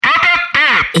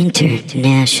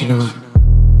International.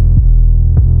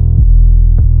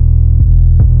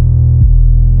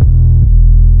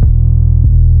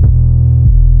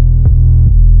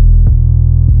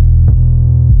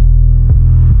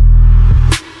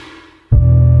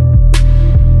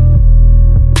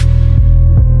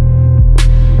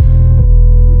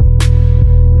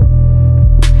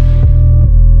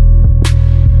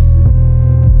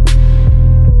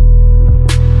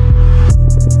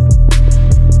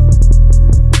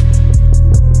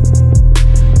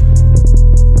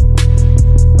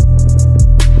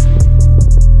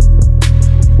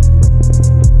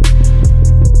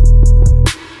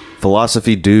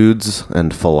 Philosophy dudes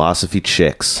and philosophy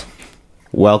chicks.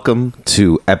 Welcome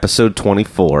to episode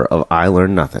 24 of I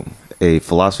Learn Nothing, a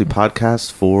philosophy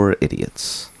podcast for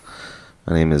idiots.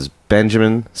 My name is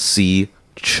Benjamin C.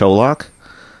 Cholak.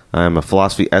 I'm a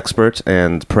philosophy expert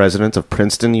and president of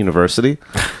Princeton University.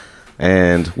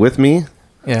 And with me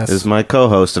is my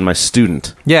co-host and my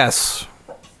student. Yes.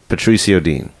 Patricio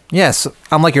Dean. Yes,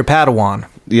 I'm like your Padawan.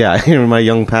 Yeah, you're my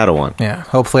young Padawan. Yeah,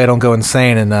 hopefully I don't go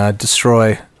insane and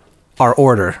destroy our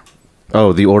order.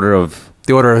 Oh, the Order of...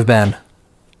 The Order of Ben.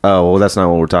 Oh, well, that's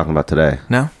not what we're talking about today.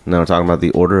 No? No, we're talking about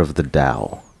the Order of the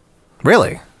Tao.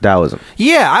 Really? Taoism.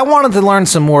 Yeah, I wanted to learn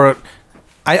some more...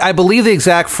 I believe the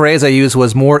exact phrase I used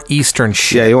was more Eastern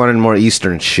shit. Yeah, you wanted more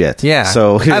Eastern shit. Yeah.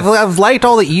 So I've liked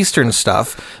all the Eastern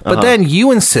stuff, but then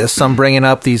you insist on bringing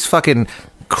up these fucking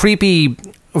creepy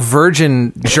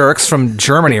virgin jerks from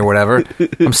Germany or whatever.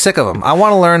 I'm sick of them. I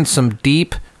want to learn some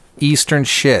deep Eastern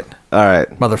shit. All right,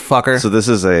 motherfucker. So this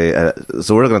is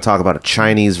so we're going to talk about a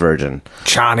Chinese virgin.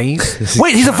 Chinese?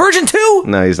 Wait, he's a virgin too?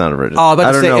 No, he's not a virgin. Oh, I was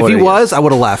about to say, if he was, I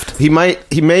would have left. He may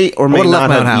or may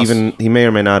not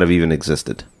have even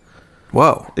existed.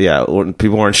 Whoa. Yeah,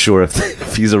 people weren't sure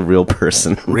if he's a real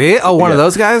person. Really? Oh, one of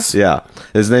those guys? Yeah.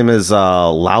 His name is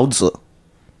Lao Tzu.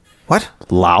 What?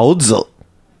 Lao Tzu.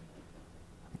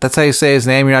 That's how you say his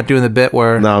name? You're not doing the bit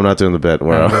where... No, I'm not doing the bit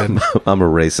where I'm a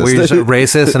racist. Where you're just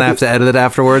racist and I have to edit it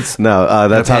afterwards? No,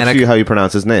 that's how you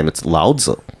pronounce his name. It's Lao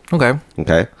Tzu. Okay.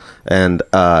 Okay. And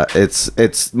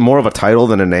it's more of a title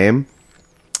than a name.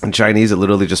 In Chinese, it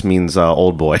literally just means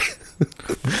old boy.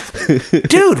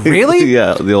 Dude, really?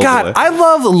 Yeah, the old boy. I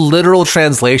love literal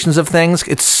translations of things.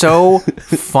 It's so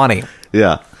funny.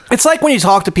 Yeah. It's like when you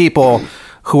talk to people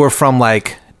who are from,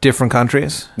 like, different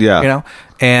countries. Yeah. You know?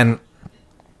 And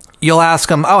you'll ask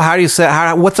them, oh, how do you say,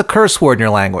 what's a curse word in your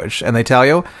language? And they tell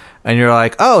you. And you're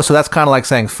like, oh, so that's kind of like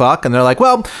saying fuck. And they're like,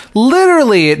 well,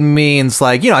 literally it means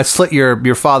like, I slit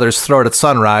your father's throat at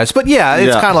sunrise. But yeah,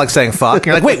 it's kind of like saying fuck. And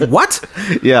you're like, wait, what?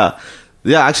 Yeah.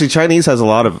 Yeah, actually, Chinese has a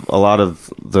lot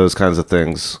of those kinds of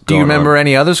things. Do you remember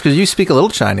any others? Because you speak a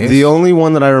little Chinese. The only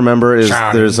one that I remember is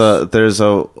there's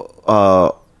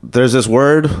this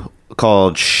word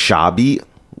called shabi,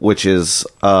 which is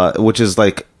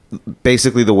like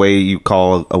basically the way you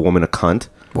call a woman a cunt.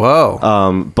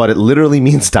 Whoa. But it literally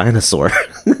means dinosaur.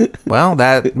 Well,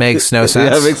 that makes no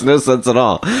sense. Yeah, it makes no sense at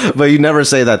all. But you never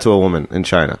say that to a woman in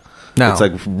China. No. It's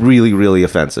like really, really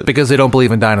offensive. Because they don't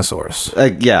believe in dinosaurs.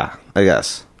 Yeah, I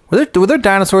guess. Were there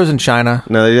dinosaurs in China?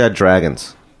 No, they had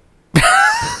dragons.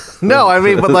 No, I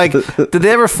mean, but like, did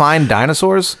they ever find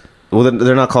dinosaurs? Well,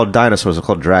 they're not called dinosaurs. They're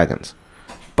called dragons.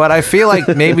 But I feel like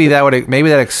maybe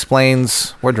that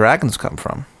explains where dragons come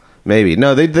from. Maybe.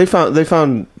 No, they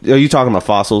found. Are you talking about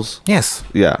fossils? Yes.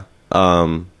 Yeah.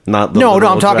 Not the no,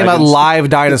 I'm talking dragons. about live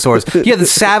dinosaurs. Yeah, the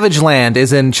Savage Land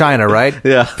is in China, right?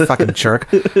 Yeah. Fucking jerk.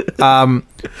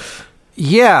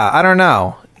 Yeah, I don't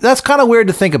know. That's kind of weird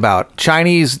to think about.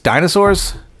 Chinese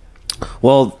dinosaurs?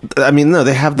 Well, I mean, no,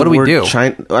 they have the word. What do we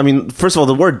do? I mean, first of all,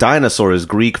 the word dinosaur is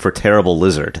Greek for terrible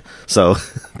lizard. So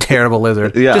terrible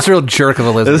lizard. Yeah. Just a real jerk of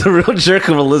a lizard. It's a real jerk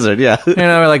of a lizard, yeah.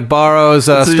 Like borrows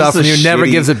stuff and never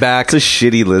gives it back. It's a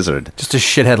shitty lizard. Just a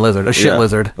shithead lizard. A shit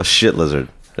lizard. A shit lizard.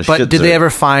 But did they ever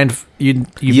find... You've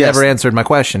never answered my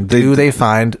question. Do they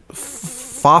find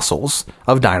fossils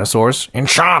of dinosaurs in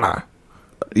China?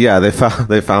 Yeah, they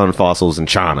found fossils in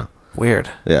China. Weird.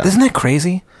 Yeah. Isn't that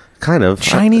crazy? Kind of.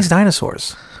 Chinese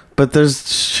dinosaurs. But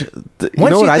there's... You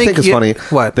know what I think is funny?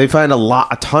 What? They find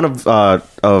a ton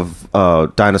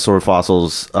of dinosaur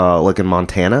fossils like in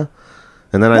Montana.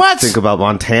 And then I think about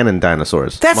Montanan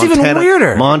dinosaurs. That's even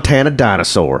weirder. Montana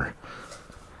dinosaur.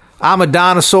 I'm a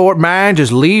dinosaur, man.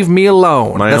 Just leave me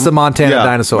alone. That's a Montana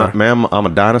dinosaur. Ma'am, I'm a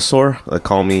dinosaur. They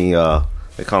call me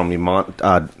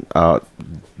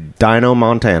Dino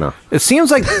Montana. It seems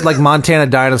like Montana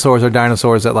dinosaurs are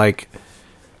dinosaurs that like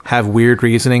have weird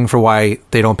reasoning for why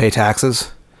they don't pay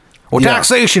taxes. Well,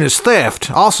 taxation is theft.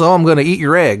 Also, I'm going to eat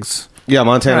your eggs. Yeah,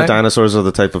 Montana All right. dinosaurs are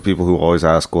the type of people who always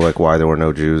ask, well, like, why there were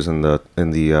no Jews in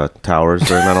the towers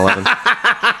during 9/11.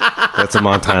 That's a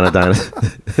Montana dinosaur.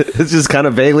 It's just kind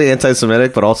of vaguely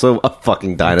anti-Semitic, but also a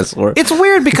fucking dinosaur. It's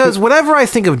weird because whenever I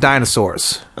think of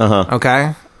dinosaurs,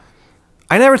 okay,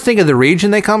 I never think of the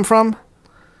region they come from.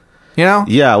 You know?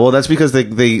 Yeah, well, that's because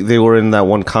they were in that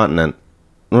one continent.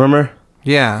 Remember?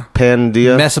 Yeah.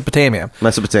 Pandia? Mesopotamia.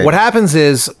 Mesopotamia. What happens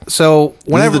is, so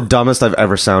This whenever... is the dumbest I've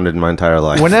ever sounded in my entire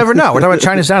life. No, we're talking about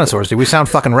Chinese dinosaurs, dude. We sound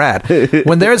fucking rad.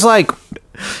 When there's like...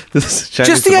 This is Chinese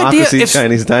Just the idea, democracy,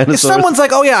 Chinese dinosaurs. if someone's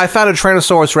like, "Oh yeah, I found a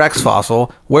Tyrannosaurus Rex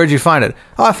fossil. Where'd you find it?"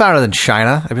 "Oh, I found it in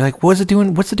China." I'd be like, "What's it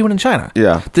doing? What's it doing in China?"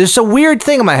 Yeah. There's a weird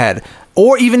thing in my head.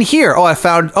 Or even here, they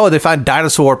found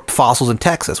dinosaur fossils in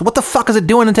Texas. What the fuck is it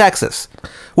doing in Texas?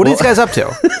 What are these guys up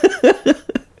to?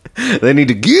 They need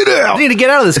to get out. They need to get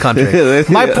out of this country.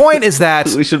 My point is that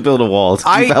We should build a wall to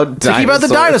keep out to keep out the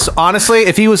dinosaurs. Honestly,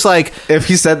 if he was like, If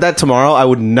he said that tomorrow, I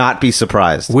would not be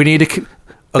surprised. "We need to,"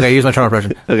 okay, here's my Trump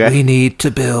impression. Okay. We need to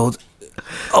build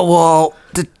a wall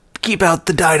to keep out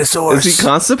the dinosaurs. Is he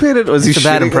constipated? Or is he It's a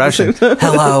bad shitting at the impression. same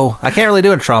time? Hello. I can't really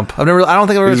do it, Trump. I don't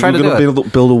think I've ever tried to do We're it. gonna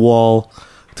build a wall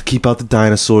to keep out the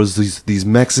dinosaurs. These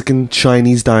Mexican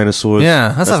Chinese dinosaurs.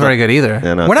 Yeah, that's not very good either.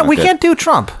 Yeah, no, We're it's not, not we good. can't do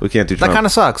Trump. We can't do That Trump. kind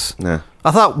of sucks. Yeah.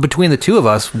 I thought between the two of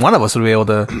us, one of us would be able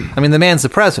to. I mean, the man's the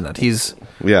president.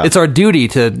 Yeah. It's our duty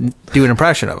to do an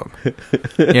impression of him.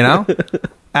 You know,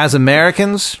 as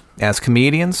Americans, as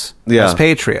comedians, Yeah. as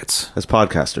patriots, As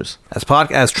podcasters.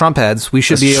 as Trump heads, we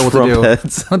should As be able Trump to do.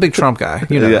 heads. I'm a big Trump guy.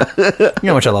 You know, Yeah. you know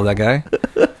how much I love that guy.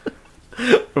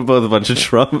 We're both a bunch of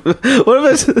Trump.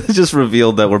 What if it's just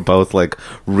revealed that we're both like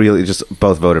really just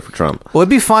both voted for Trump? Well, it'd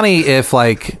be funny if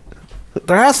like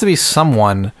there has to be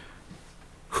someone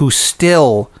who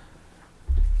still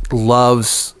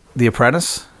loves The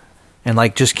Apprentice and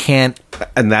like just can't.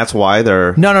 And that's why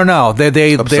they're No.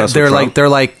 Obsessed They're with like Trump? they're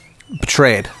like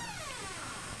betrayed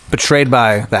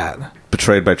by that.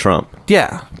 betrayed by Trump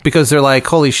Yeah, because they're like,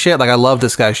 holy shit! Like I love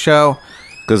this guy's show.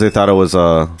 because they thought it was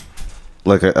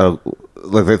like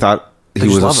they thought he just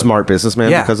was a love it. smart businessman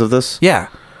Yeah. because of this. Yeah,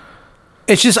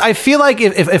 it's just I feel like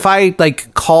if I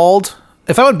like called,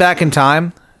 if I went back in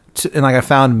time and like I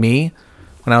found me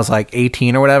when I was like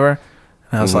 18 or whatever,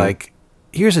 and I was like,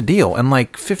 here's a deal, in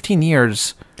like 15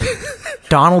 years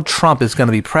Donald Trump is going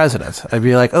to be president. I'd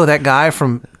be like, oh, that guy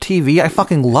from TV, I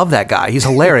fucking love that guy, he's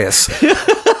hilarious.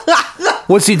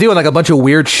 What's he doing? Like a bunch of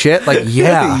weird shit? Like,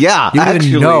 yeah. Yeah, You don't actually,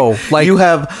 even know. Like, you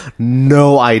have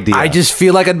no idea. I just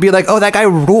feel like I'd be like, oh, that guy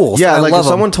rules. yeah, I like love if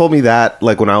him. someone told me that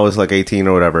like when I was like 18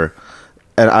 or whatever,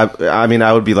 and I mean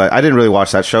I would be like, I didn't really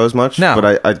watch that show as much, No.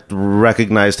 but I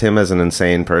recognized him as an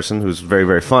insane person who's very,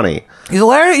 very funny. He's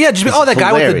hilarious. Yeah, just be, oh, that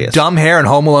guy with the hilarious. dumb hair and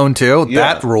Home Alone 2.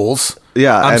 Yeah. That rules.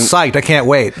 Yeah, I'm and- psyched. I can't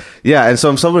wait. Yeah, and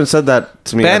so if someone said that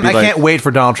to me, I'd Ben, be I like, can't wait for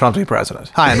Donald Trump to be president.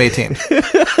 Hi, I'm 18.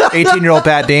 18-year-old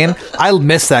Pat Dean. I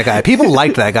miss that guy. People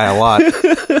liked that guy a lot.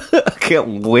 I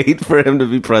can't wait for him to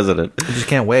be president. I just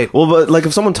can't wait. Well, but like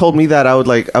if someone told me that, I would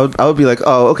be like,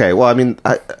 oh, okay. Well, I mean,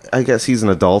 I guess he's an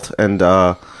adult, and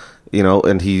you know,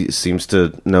 and he seems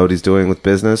to know what he's doing with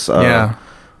business. Yeah.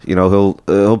 You know,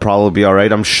 he'll probably be all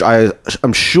right. I'm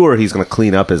sure he's going to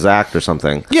clean up his act or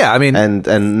something. Yeah, I mean-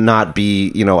 and not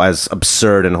be, you know, as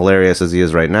absurd and hilarious as he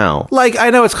is right now. Like, I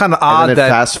know it's kind of And odd then that...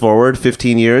 fast forward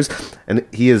 15 years, and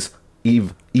he is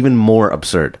even more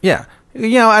absurd. Yeah. You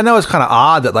know, I know it's kind of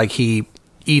odd that, like, he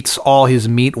eats all his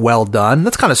meat well done.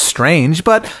 That's kind of strange,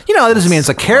 but, you know, that doesn't mean it's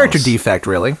a character defect,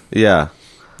 really. Yeah,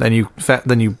 Then you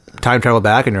time travel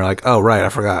back and you're like, oh, right, I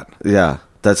forgot. yeah,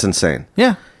 that's insane.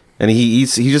 Yeah. And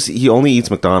he only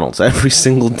eats McDonald's every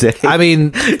single day. I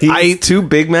mean, he eats 2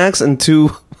 Big Macs and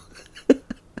 2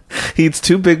 he eats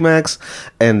 2 Big Macs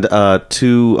and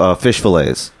 2 fish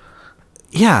fillets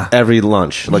yeah. every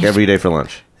lunch, like every day for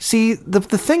lunch. See, the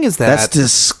thing is that... That's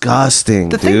disgusting,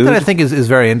 The dude. thing that I think is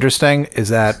very interesting is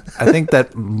that I think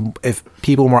that if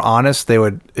people were honest, they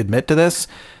would admit to this.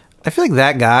 I feel like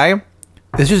that guy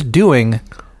is just doing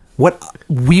what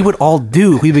we would all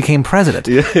do if we became president.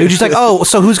 It was just like, oh,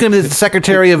 so who's going to be the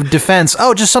Secretary of Defense?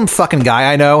 Oh, just some fucking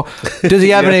guy I know. Does he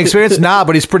have any experience? Nah,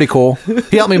 but he's pretty cool.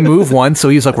 He helped me move once, so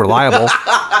he's like reliable.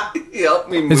 Help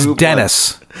me move. It's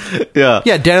Dennis. Yeah.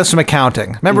 Yeah, Dennis from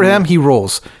accounting. Remember him? He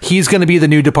rules. He's going to be the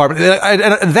new department.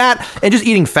 And just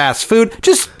eating fast food,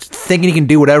 just thinking he can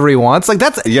do whatever he wants. Like,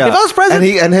 that's... Yeah. If I was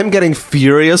president... and him getting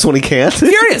furious when he can't.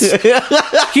 Furious.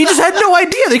 He just had no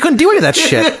idea they couldn't do any of that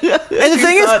shit. And the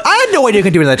thing is, I had no idea he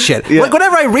could do any of that shit. Yeah. Like,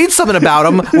 whenever I read something about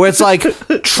him where it's like,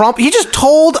 Trump, he just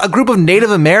told a group of Native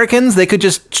Americans they could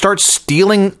just start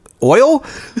stealing oil?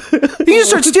 You just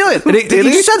start stealing. And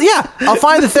he said, yeah, I'll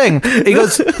find the thing. He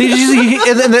goes,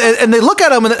 and they look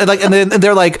at him and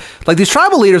they're like these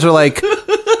tribal leaders are like,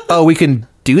 oh, we can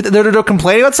do that. They're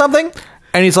complaining about something.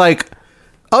 And he's like,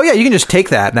 oh yeah, you can just take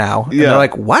that now. And they're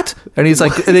like, what? And he's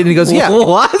like, and then he goes, yeah.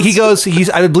 What? He goes,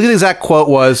 I believe the exact quote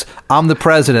was, I'm the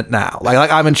president now. Like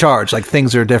I'm in charge. Like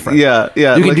things are different. Yeah.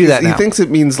 You can do that now. He thinks it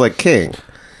means like king.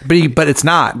 But it's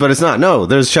not. But it's not. No,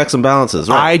 there's checks and balances.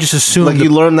 Right? I just assumed like you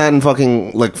learned that in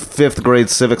fucking like 5th grade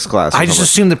civics class. I just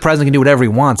assumed the president can do whatever he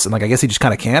wants, and like I guess he just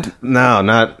kind of can't. No,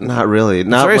 not really.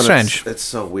 Not very strange. It's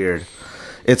so weird.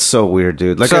 It's so weird,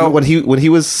 dude. Like when he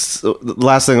was the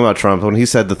last thing about Trump, when he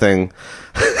said the thing,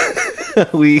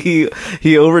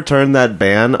 he overturned that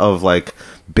ban of like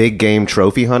big game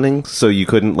trophy hunting, so you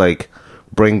couldn't like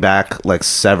bring back like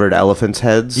severed elephants'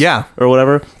 heads, or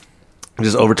whatever.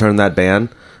 Just overturned that ban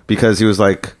because he was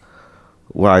like,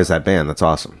 "Why is that banned? That's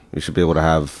awesome. You should be able to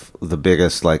have the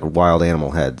biggest like wild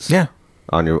animal heads,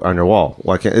 on your wall.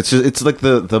 Why can't it's like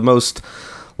the most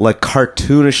like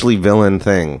cartoonishly villain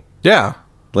thing,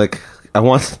 Like I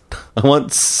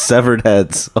want severed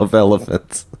heads of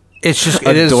elephants. It's just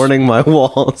adorning my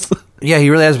walls. Yeah, he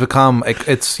really has become.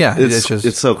 It's just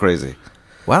it's so crazy.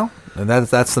 Well,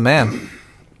 that's the man.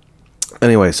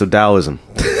 Anyway, so Taoism.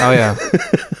 Oh yeah.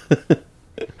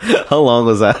 How long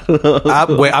was that?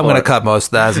 Wait, I'm going to cut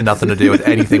most. That has nothing to do with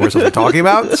anything we're supposed to be talking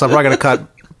about. So I'm probably going to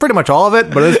cut pretty much all of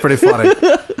it, but it's pretty funny.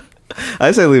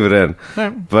 I say leave it in.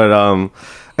 Right. But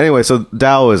anyway, so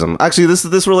Taoism. Actually,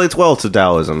 this relates well to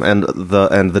Taoism and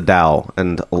the Tao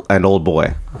and Old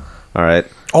Boy. All right.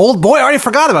 Old Boy? I already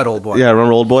forgot about Old Boy. Yeah,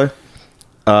 remember Old Boy?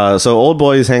 So Old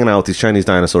Boy is hanging out with these Chinese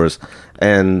dinosaurs,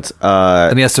 and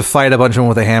he has to fight a bunch of them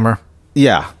with a hammer.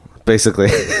 Yeah, basically.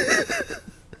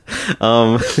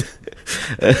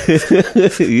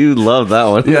 You love that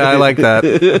one. Yeah, I like that.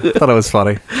 Thought it was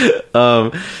funny.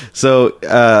 Old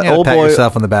pat Boy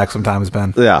yourself on the back sometimes,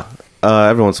 Ben. Yeah,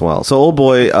 every once in a while. So Old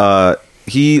Boy,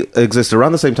 he existed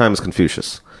around the same time as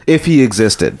Confucius, if he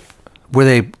existed. Were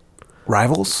they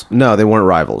rivals? No, they weren't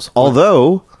rivals.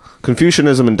 Although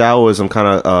Confucianism and Taoism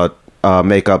kind of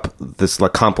make up this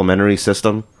like complementary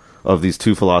system of these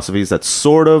two philosophies that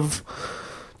sort of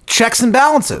checks and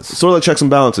balances. Sort of like checks and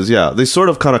balances, yeah. They sort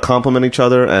of kind of complement each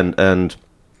other, and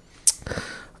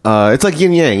it's like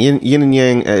yin yang. Yin and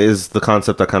yang is the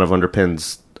concept that kind of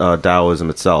underpins Taoism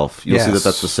itself. You'll see that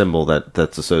that's the symbol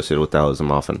that's associated with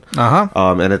Taoism often.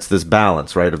 And it's this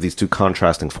balance, right, of these two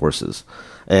contrasting forces.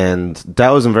 And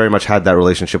Taoism very much had that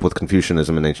relationship with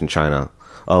Confucianism in ancient China,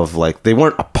 of like they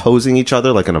weren't opposing each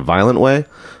other like in a violent way,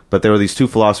 but there were these two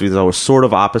philosophies that were sort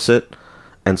of opposite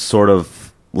and sort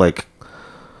of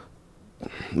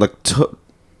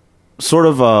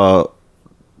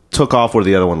took off where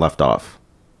the other one left off,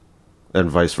 and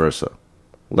vice versa.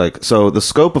 Like, so the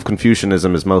scope of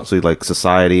Confucianism is mostly like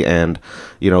society and,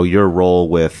 you know, your role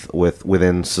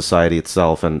within society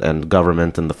itself and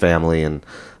government and the family and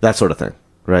that sort of thing,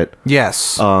 right?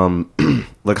 Yes.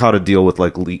 Like how to deal with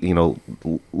like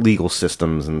legal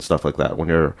systems and stuff like that when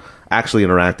you're actually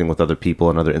interacting with other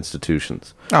people and other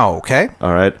institutions. Oh, okay.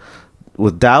 All right.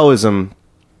 With Taoism,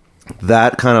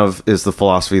 that kind of is the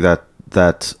philosophy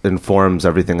that informs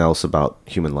everything else about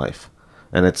human life.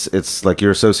 And it's like your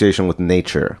association with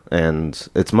nature, and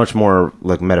it's much more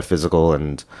like metaphysical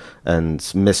and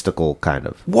mystical kind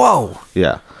of. Whoa.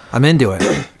 Yeah. I'm into it.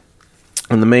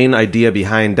 And the main idea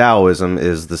behind Taoism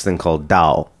is this thing called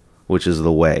Tao, which is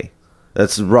the way.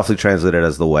 That's roughly translated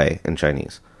as the way in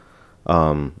Chinese.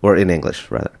 Or in English,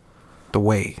 rather. The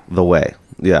way. The way,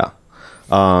 yeah.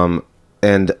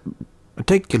 And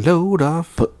take your load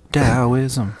off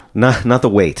Taoism. Not the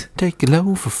weight. Take your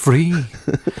load for free.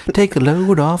 Take the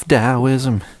load off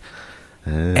Taoism.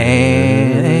 And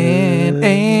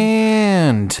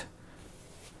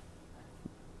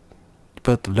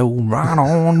put the load right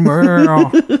on me.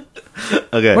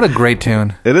 Okay. What a great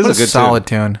tune. It is what a good solid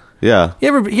tune. Yeah.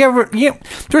 There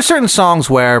are certain songs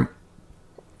where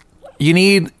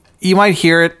you might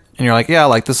hear it and you're like, yeah,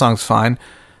 like this song's fine.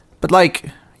 But like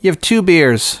you have 2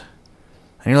 beers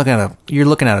and you're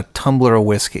looking at a tumbler of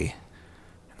whiskey.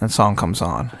 And that song comes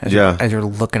on as you're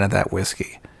looking at that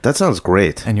whiskey. That sounds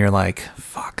great. And you're like,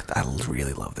 fuck, I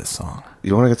really love this song.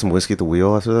 You want to get some whiskey at the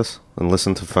wheel after this and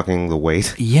listen to fucking The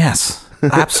Weight? Yes,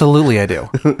 absolutely I do.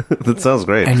 That sounds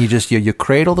great. And you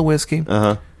cradle the whiskey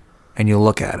and you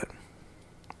look at it.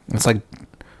 It's like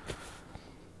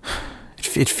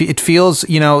it feels,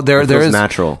 there is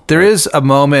natural. There is a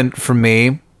moment for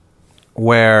me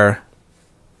where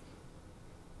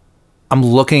I'm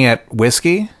looking at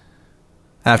whiskey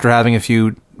after having a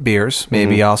few beers,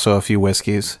 maybe also a few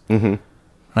whiskeys. Mm-hmm. And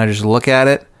I just look at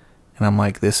it and I'm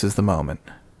like, this is the moment.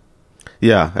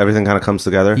 Yeah, everything kind of comes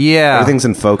together. Yeah. Everything's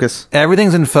in focus.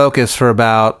 Everything's in focus for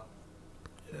about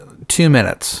 2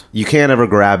 minutes. You can't ever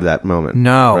grab that moment.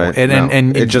 No. right?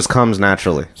 And it just comes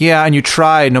naturally. Yeah, and you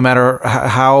try no matter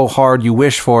how hard you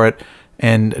wish for it,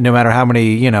 and no matter how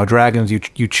many dragons you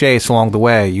chase along the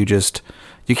way, you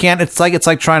can't. It's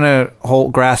like trying to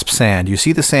grasp sand. You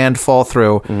see the sand fall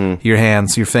through your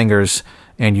hands, your fingers,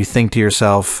 and you think to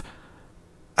yourself,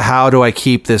 "How do I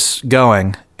keep this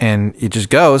going?" And it just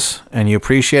goes, and you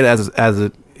appreciate it as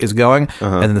it is going,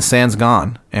 and then the sand's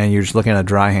gone, and you're just looking at a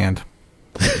dry hand.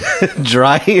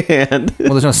 Dry hand. Well,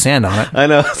 there's no sand on it. I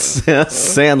know.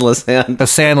 Sandless hand. A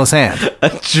sandless hand. A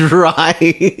dry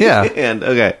Yeah. hand.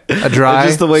 Okay. A dry,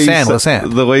 Just the way sandless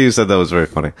hand. The way you said that was very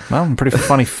funny. Well, I'm a pretty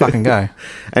funny fucking guy.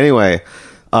 Anyway,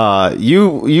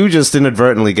 you just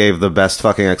inadvertently gave the best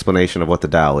fucking explanation of what the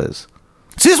Tao is.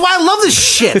 See, this is why I love this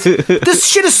shit. This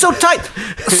shit is so tight.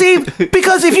 See,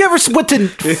 because if you ever went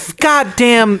to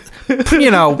goddamn, what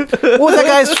was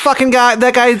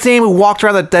that guy's name who walked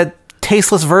around, that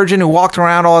tasteless virgin who walked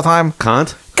around all the time?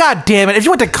 Kant? God damn it. If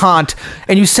you went to Kant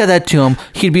and you said that to him,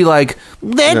 he'd be like,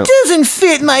 that doesn't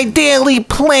fit my daily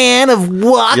plan of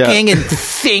walking and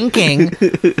thinking.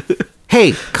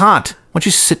 Hey, Kant, why don't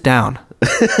you sit down?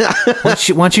 Why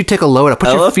don't you take a load up?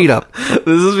 Put your feet up. This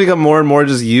has become more and more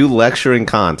just you lecturing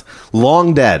Kant.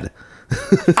 Long dead.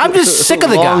 I'm just sick of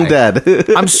the guy. Long dead.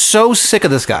 I'm so sick of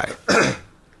this guy.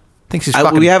 Thinks he's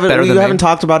fucking we better than me. haven't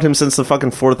talked about him since the fucking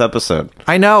 4th episode.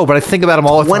 I know, but I think about him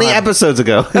all the 20 time. episodes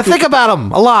ago. I think about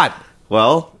him a lot.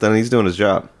 Well, then he's doing his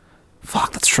job.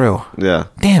 Fuck, that's true. Yeah.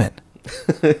 Damn it.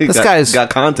 This guy's got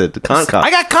content.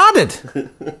 I got content.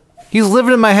 He's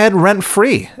living in my head rent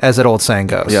free, as that old saying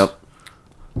goes. Yep.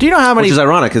 Do you know how many? Which is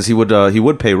ironic because he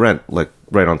would pay rent like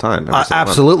right on time. every single month.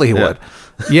 Absolutely, he would.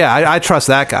 Yeah, I trust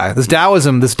that guy. This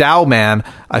Taoism, this Tao man.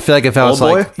 I feel like if I was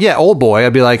Old boy? old boy,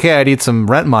 I'd be like, hey, I need some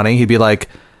rent money. He'd be like,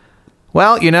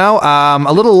 well,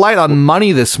 a little light on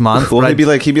money this month. Well, he'd be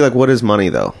like, what is money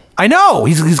though? I know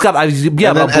he's got. I'll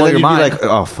blow your you'd mind. be like,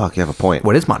 oh fuck, you have a point.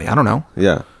 What is money? I don't know.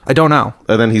 Yeah. I don't know.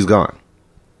 And then he's gone.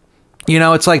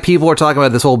 It's like people are talking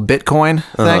about this whole Bitcoin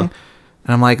thing, and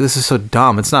I'm like, this is so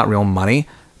dumb. It's not real money.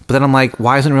 But then I'm like,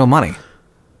 why isn't it real money?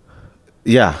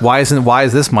 Yeah. Why is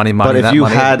this money? But if that you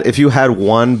money? had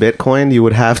one Bitcoin, you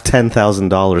would have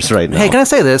 $10,000 right now. Hey, can I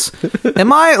say this?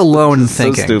 Am I alone in So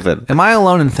thinking? stupid. Am I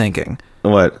alone in thinking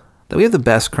What? that we have the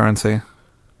best currency?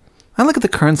 I look at the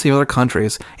currency of other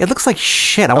countries. It looks like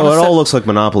shit. It all looks like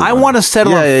Monopoly. I money. want to set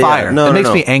it on fire. No, it no, makes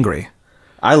no. me angry.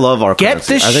 I love our Get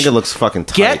currency. this. I think it looks fucking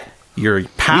tight. Get your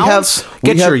pounds. We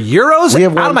Get have- your euros we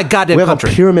have out of my goddamn we have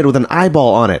country. a pyramid with an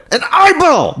eyeball on it. An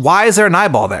eyeball! Why is there an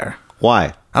eyeball there?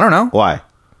 Why? I don't know. Why?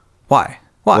 Why?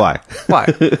 Why? Why?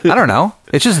 I don't know.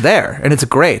 It's just there, and it's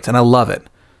great, and I love it.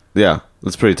 Yeah,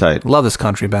 it's pretty tight. Love this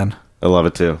country, Ben. I love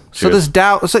it too. So Cheers. this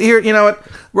Tao. So here, you know what?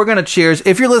 We're gonna cheers.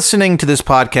 If you're listening to this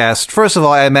podcast, first of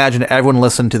all, I imagine everyone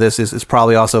listening to this is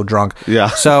probably also drunk. Yeah.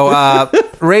 So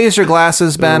raise your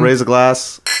glasses, Ben. Raise a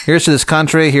glass Here's to this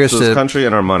country. Here's to this country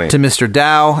and our money. to Mr.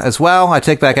 Tao as well. I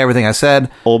take back everything I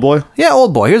said. Old boy? Yeah,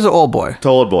 old boy. Here's an old boy. To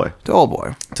old boy. To old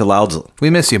boy. To Lao-Tzu. We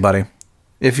miss you, buddy.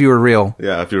 If you were real,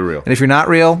 Yeah, if you're real. and if you're not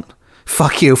real,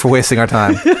 fuck you for wasting our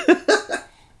time.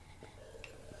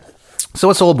 So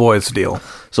what's old boy's deal?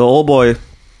 So old boy,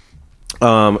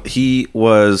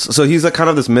 he's like kind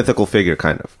of this mythical figure,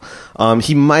 kind of.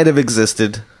 He might have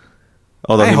existed,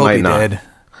 although I he hope might he not. did.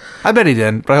 I bet he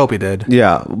did, but I hope he did.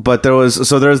 Yeah, but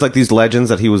there's like these legends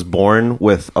that he was born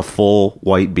with a full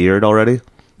white beard already.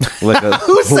 Like a,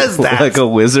 Who says that? Like a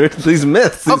wizard. These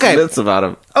myths. These Okay. myths about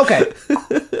him. Okay.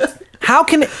 How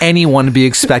can anyone be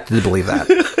expected to believe that?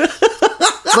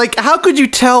 Like, how could you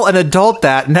tell an adult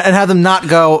that and have them not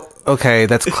go, okay,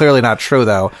 that's clearly not true,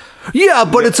 though. Yeah,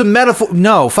 but it's a metaphor.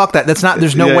 No, fuck that. That's not,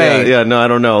 there's no way. Yeah, no, I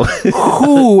don't know.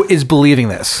 Who is believing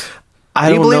this? I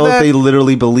Do you don't believe know that? if they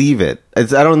literally believe it. I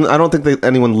don't think that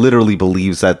anyone literally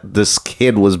believes that this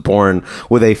kid was born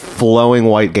with a flowing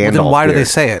white Gandalf Then why do they beard.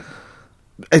 say it?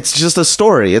 It's just a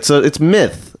story. It's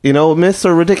myth. Myths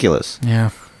are ridiculous. Yeah.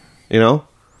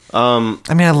 Um,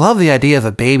 I mean, I love the idea of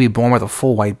a baby born with a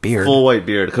full white beard. full white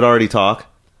beard could already talk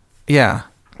Yeah.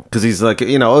 because he's like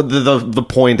the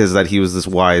point is that he was this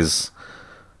wise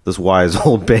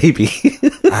old baby.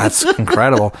 That's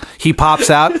incredible. He pops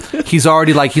out. He's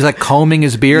already he's combing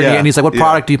his beard, Yeah, and he's like, "What yeah.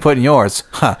 product do you put in yours?"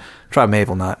 Huh? Try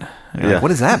maple nut. And you're Yeah. like, what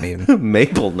does that mean?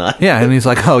 Maple nut. Yeah, and he's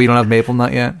like, "Oh, you don't have maple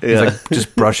nut yet?" He's Yeah. like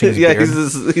just brushing his Yeah, beard.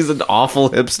 he's an awful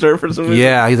hipster for some reason.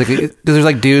 Yeah, he's like, because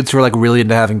there's dudes who are really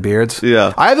into having beards.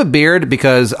 Yeah. I have a beard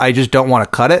because I just don't want to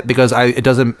cut it because it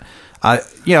doesn't.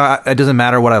 It doesn't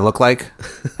matter what I look like.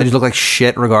 I just look like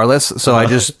shit regardless. So I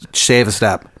just shave a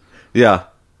step. Yeah.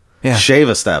 Yeah. Shave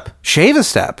a step. Shave a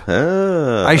step.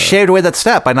 I shaved away that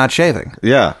step by not shaving.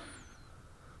 Yeah.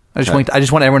 I just winked. I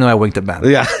just want everyone to know I winked at Ben.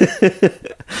 Yeah.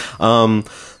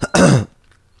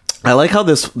 I like how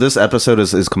this episode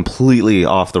is completely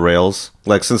off the rails,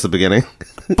 like since the beginning.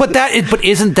 But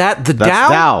isn't that the That's Tao?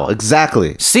 Tao,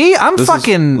 exactly. See,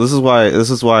 this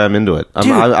is why I'm into it.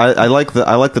 Dude. I like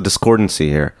the discordancy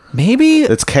here. Maybe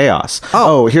It's chaos.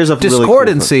 Oh, here's a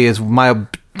discordancy is my.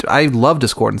 I love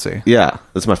discordancy. Yeah,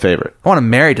 that's my favorite. I want to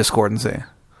marry discordancy.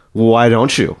 Why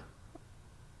don't you?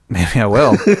 Maybe I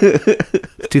will.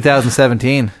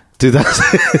 2017.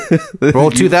 2000.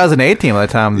 Roll 2018 by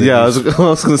the time. Yeah, I was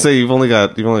going to say you've only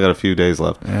got a few days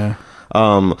left. Yeah.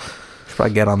 Should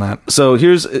probably get on that. So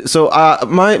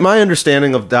my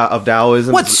understanding of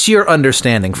Taoism. What's your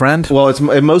understanding, friend? Well,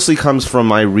 it mostly comes from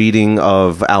my reading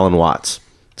of Alan Watts.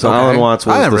 So Okay. Alan Watts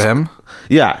was I remember him.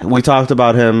 Yeah, we talked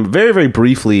about him very, very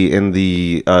briefly in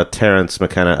the Terrence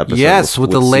McKenna episode. Yes,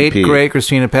 with the late CP. great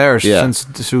Christina Parrish. Yeah.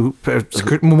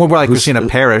 More like Christina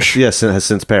Parrish. Yes, has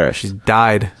since perished.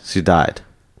 Died. She died.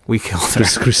 We killed her.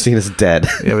 Christina's dead.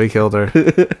 Yeah, we killed her.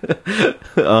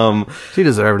 She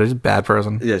deserved it. She's a bad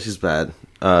person. Yeah, she's bad.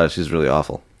 She's really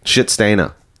awful. Shit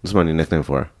Staina. That's my new nickname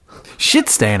for her. Shit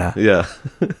Staina. Yeah.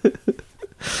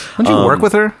 Don't you work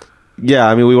with her? Yeah,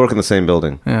 I mean, we work in the same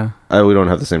building. Yeah. We don't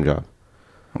have the same job.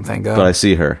 Oh, thank God. But I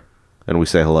see her, and we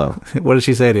say hello. What does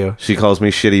she say to you? She calls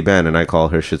me Shitty Ben, and I call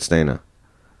her Shit Staina.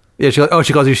 Yeah, she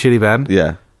calls you Shitty Ben?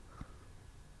 Yeah.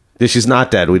 Yeah, she's not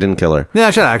dead. We didn't kill her.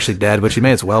 Yeah, she's not actually dead, but she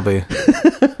may as well be.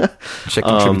 Shit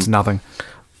contributes nothing.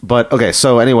 But, okay,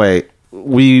 so anyway,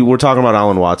 we were talking about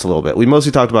Alan Watts a little bit. We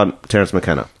mostly talked about Terrence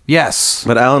McKenna. Yes.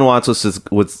 But Alan Watts was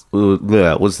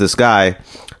this guy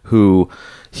who,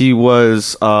 he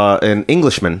was an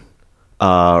Englishman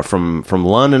from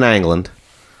London, England.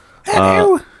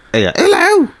 Hello. Yeah.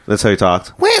 Hello. That's how he talked.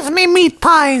 Where's me meat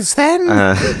pies, then?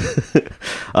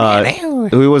 Hello.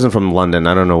 He wasn't from London.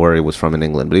 I don't know where he was from in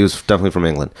England, but he was definitely from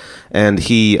England. And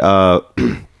he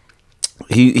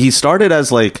he started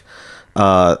as like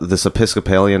this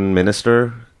Episcopalian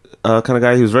minister kind of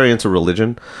guy. He was very into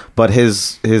religion, but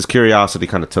his curiosity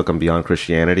kind of took him beyond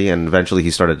Christianity, and eventually he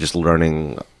started just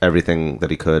learning everything that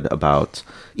he could about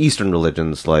Eastern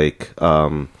religions, like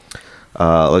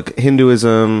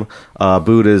Hinduism,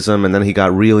 Buddhism, and then he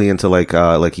got really into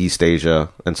like East Asia,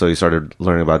 and so he started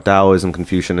learning about Taoism,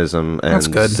 Confucianism, and That's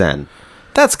good. Zen.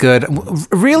 That's good.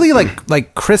 Really, like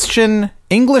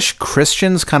English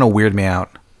Christians kind of weird me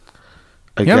out.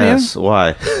 I You know what I guess. Why?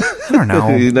 I don't know.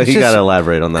 You It's got to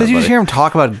elaborate on that. Because you just buddy. hear him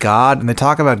talk about God, and they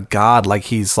talk about God like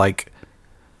he's like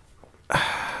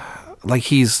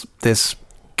he's this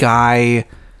guy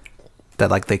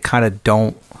that like they kind of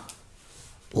don't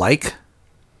like.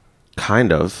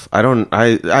 Kind of. I don't.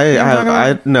 I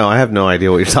have no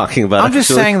idea what you're talking about. I'm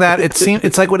just actually. saying that it seems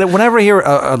it's like whenever I hear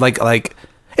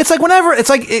whenever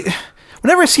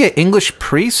I see an English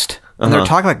priest and they're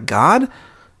talking about God.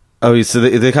 Oh, so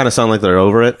they kind of sound like they're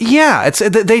over it. Yeah,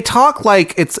 they talk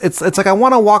like it's like I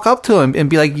want to walk up to him and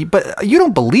be like, but you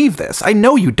don't believe this. I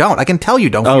know you don't. I can tell you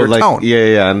don't from your like tone.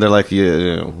 yeah, and they're like,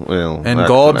 yeah, well. And that's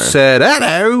God fine. said,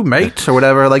 "Hello, mate," or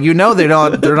whatever. Like they're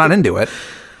not into it.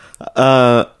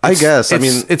 I guess. I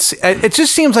mean, it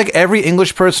just seems like every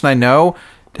English person I know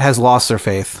has lost their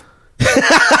faith.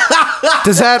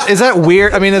 Is that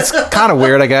weird? I mean, it's kind of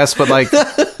weird, I guess, but like,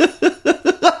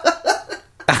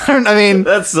 I mean,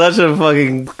 that's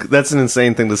an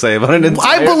insane thing to say about an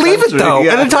entire I believe country. it though.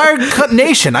 Yeah. An entire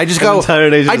nation. I just go. entire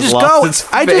nation I has just lost go.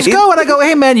 its I just faith. go and I go.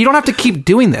 Hey man, you don't have to keep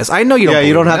doing this. I know you don't. Yeah,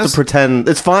 you don't believe have this. to pretend.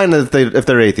 It's fine if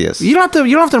they're atheists. You don't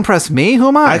have to impress me. Who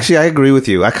am I? Actually, I agree with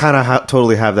you. I kind of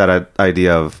totally have that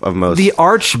idea of most. The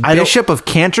Archbishop of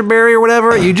Canterbury or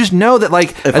whatever. You just know that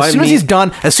like as soon as he's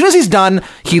done,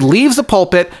 he leaves the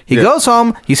pulpit. He goes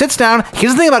home. He sits down. He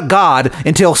doesn't think about God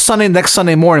until next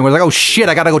Sunday morning. Where he's like, oh shit,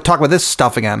 I got to go talk about this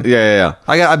stuff again. Yeah.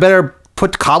 I better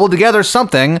cobble together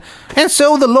something. And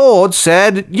so the Lord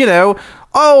said,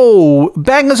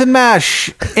 bangers and mash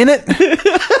in it.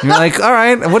 You're like, all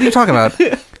right, what are you talking about?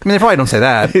 I mean, they probably don't say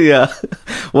that. Yeah.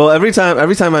 Well, every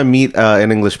time I meet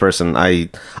an English person, I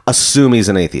assume he's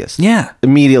an atheist. Yeah.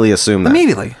 Immediately assume that.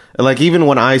 Immediately. Like, even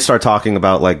when I start talking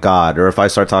about, like, God, or if I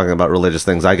start talking about religious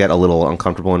things, I get a little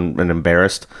uncomfortable and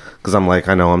embarrassed. Because I'm like,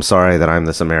 I'm sorry that I'm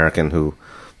this American who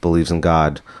believes in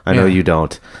God. I know you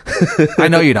don't. I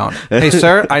know you don't. Hey,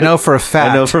 sir, I know for a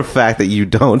fact. I know for a fact that you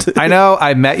don't. I know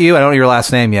I met you. I don't know your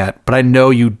last name yet, but I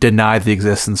know you deny the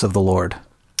existence of the Lord.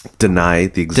 Deny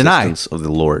the existence of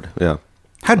the Lord. Yeah.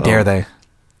 How dare they?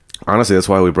 Honestly, that's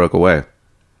why we broke away.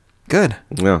 Good.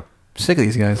 Yeah. Sick of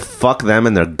these guys. Fuck them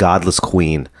and their godless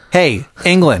queen. Hey,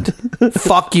 England.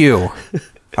 Fuck you.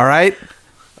 All right?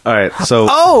 All right, so...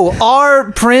 Oh,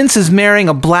 our prince is marrying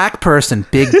a black person.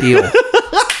 Big deal.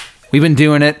 We've been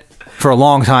doing it for a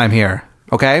long time here.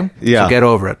 Okay? Yeah. So get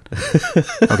over it.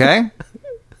 Okay?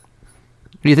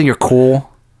 Do you think you're cool?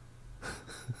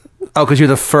 Oh, because you're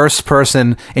the first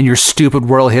person in your stupid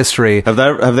world history. Have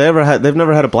they ever had? They've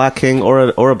never had a black king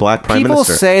or a black prime People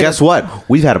minister. say Guess what?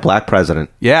 We've had a black president.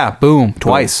 Yeah, boom,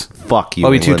 twice. Fuck you.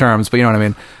 Maybe 2 England. terms, but you know what I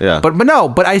mean. Yeah. But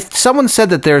no, someone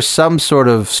said that there's some sort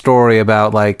of story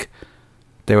about like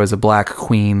there was a black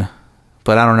queen,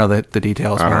 but I don't know the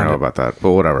details. I don't behind know it. about that,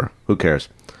 but whatever. Who cares?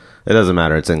 It doesn't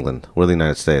matter. It's England. We're the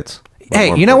United States.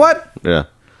 Hey, you know what? Yeah.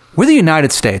 We're the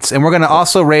United States, and we're going to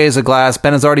also raise a glass.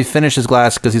 Ben has already finished his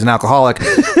glass because he's an alcoholic,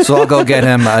 so I'll go get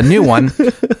him a new one.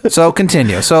 So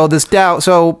continue. So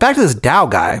back to this Tao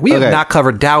guy. We have not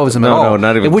covered Taoism at all. No,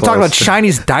 not even We talked close. about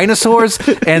Chinese dinosaurs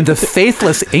and the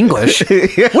faithless English.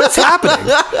 What's happening?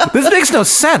 This makes no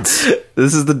sense.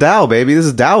 This is the Tao, baby. This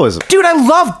is Taoism. Dude, I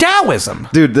love Taoism.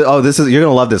 Dude, you're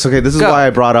gonna love this. Okay, this is Go. why I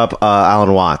brought up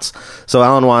Alan Watts. So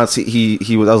Alan Watts, I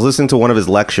was listening to one of his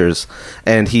lectures,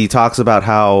 and he talks about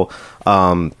how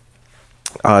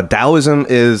Taoism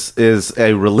is it's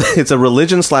a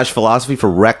religion / philosophy for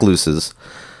recluses,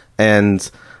 and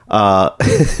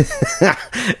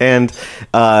and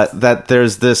that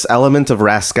there's this element of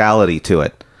rascality to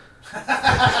it,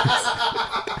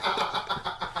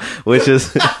 which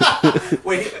is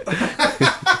Wait.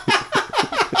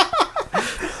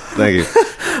 Thank you.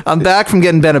 I'm back from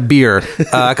getting Ben a beer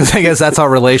because I guess that's our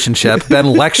relationship. Ben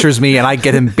lectures me and I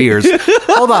get him beers.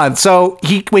 Hold on. So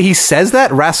he says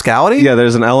that rascality? Yeah,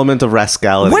 there's an element of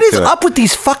rascality. What is to it. up with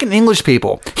these fucking English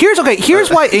people? Here's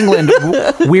why England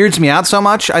weirds me out so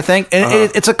much, I think.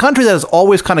 And it's a country that has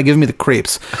always kind of given me the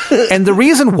creeps. And the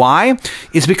reason why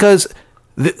is because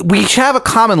we have a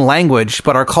common language,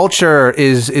 but our culture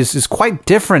is quite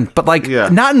different. But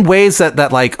not in ways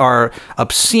that like are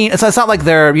obscene. It's not like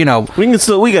they're we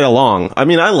get along. I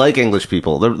mean, I like English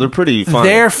people. They're pretty funny.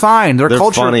 They're fine. Their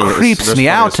culture funny. creeps They're me funny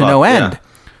out as to fuck. no end.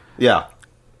 Yeah.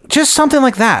 Just something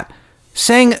like that.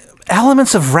 Saying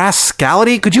elements of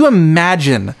rascality. Could you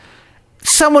imagine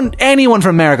anyone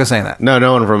from America saying that? No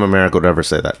one from America would ever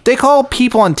say that. They call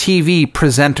people on TV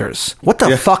presenters. What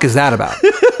the fuck is that about?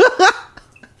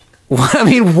 I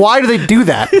mean, why do they do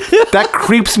that? That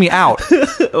creeps me out.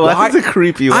 Why does it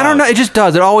creep you out? I don't know. It just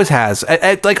does. It always has.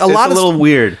 It's a little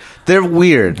weird. They're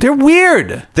weird. They're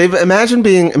weird. Imagine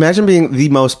being the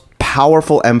most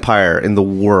powerful empire in the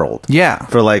world. Yeah.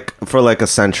 For like a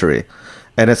century,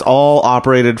 and it's all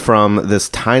operated from this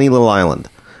tiny little island,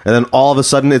 and then all of a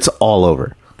sudden it's all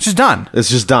over. It's just done. It's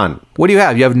just done. What do you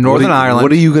have? You have Northern Ireland.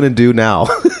 What are you gonna do now?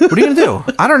 What are you gonna do?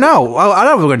 I don't know. I don't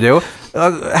know what we're gonna do.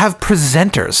 Have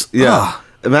presenters. Yeah. Ugh.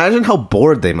 Imagine how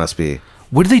bored they must be.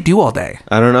 What do they do all day?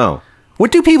 I don't know.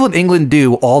 What do people in England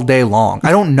do all day long?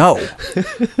 I don't know.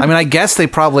 I mean, I guess they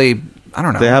probably, I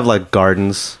don't know. They have like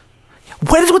gardens.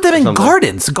 What is with them in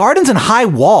gardens? Gardens and high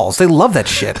walls. They love that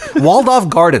shit. Walled off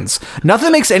gardens.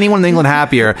 Nothing makes anyone in England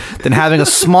happier than having a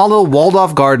small little walled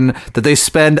off garden that they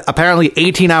spend apparently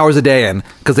 18 hours a day in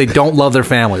because they don't love their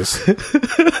families.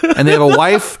 And they have a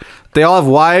wife. They all have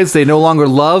wives they no longer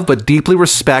love but deeply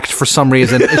respect for some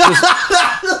reason.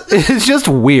 It's just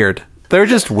weird. They're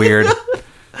just weird.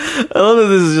 I love that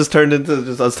this has just turned into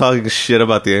just us talking shit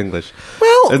about the English.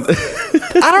 Well,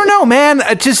 I don't know, man.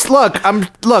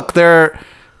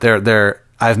 They're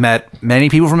I've met many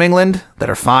people from England that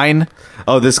are fine.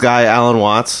 Oh, this guy Alan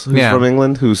Watts, who's from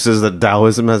England, who says that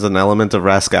Taoism has an element of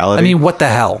rascality. I mean, what the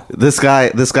hell? This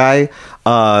guy,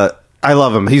 I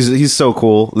love him. He's so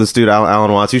cool. This dude,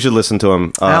 Alan Watts. You should listen to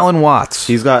him. Alan Watts.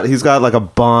 He's got like a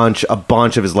bunch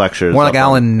of his lectures. More like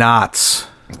Alan Knotts.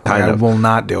 Kind of. will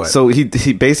not do it. So he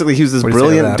basically he was this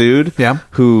brilliant dude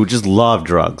who just loved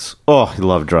drugs. Oh, he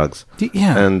loved drugs.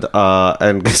 Yeah.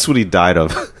 And guess what he died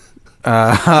of?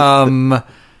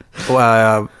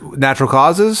 Natural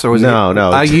causes, or was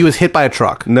no. He was hit by a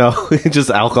truck. No, just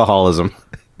alcoholism.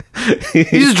 He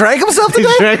just drank himself to He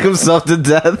death. drank himself to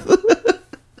death.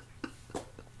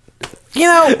 You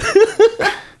know,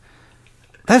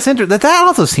 that's interesting. That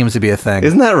also seems to be a thing.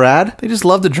 Isn't that rad? They just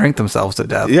love to drink themselves to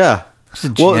death. Yeah.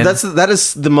 Well, gin. that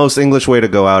is the most English way to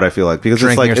go out. I feel like because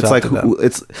Drinking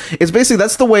it's basically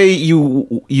that's the way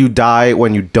you die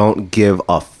when you don't give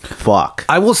a fuck.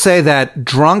 I will say that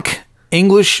drunk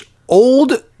English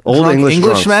drunk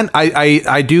Englishmen.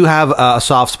 I do have a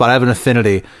soft spot. I have an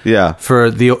affinity. Yeah.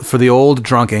 For the old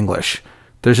drunk English.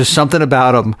 There's just something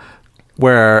about them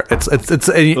where it's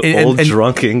Old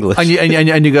drunk English.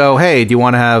 and you go, hey, do you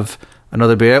want to have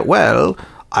Another beer. Well,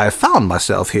 I found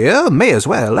myself here. May as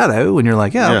well. Hello. And you're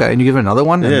like, yeah, okay. And you give it another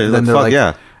one. And Yeah, then they're fuck like,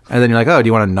 yeah. And then you're like, oh, do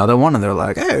you want another one? And they're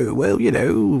like, oh,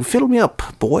 well, fill me up,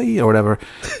 boy, or whatever.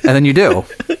 And then you do.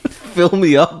 Fill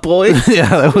me up, boy. Yeah,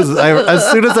 that was. As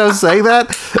soon as I was saying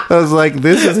that, I was like,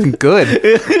 this isn't good.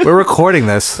 We're recording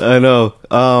this. I know.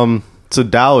 So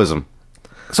Taoism.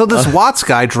 So this Watts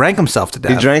guy drank himself to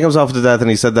death. He drank himself to death, and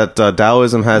he said that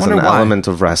Taoism has an Wonder why. element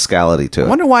of rascality to I it.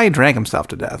 wonder why he drank himself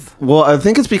to death. Well, I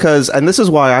think it's because, and this is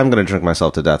why I'm going to drink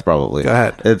myself to death, probably. Go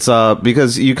ahead. It's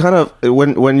because you kind of,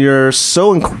 when you're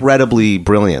so incredibly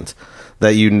brilliant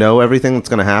that you know everything that's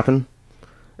going to happen,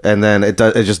 and then it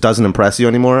just doesn't impress you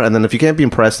anymore, and then if you can't be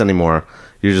impressed anymore,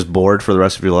 you're just bored for the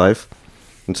rest of your life,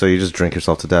 and so you just drink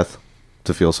yourself to death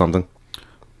to feel something.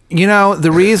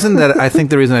 The reason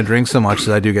I drink so much is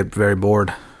I do get very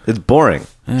bored. It's boring.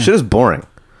 Shit is boring.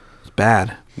 It's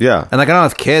bad. Yeah. And like I don't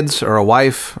have kids or a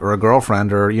wife or a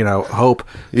girlfriend or hope.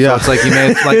 Yeah. So it's like you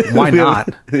made like why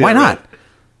not? Why not?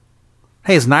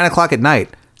 Hey, it's 9:00 at night.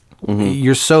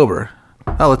 You're sober.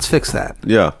 Oh, let's fix that.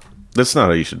 Yeah. That's not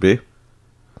how you should be.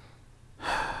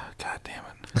 God damn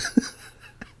it.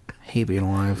 Hate being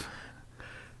alive.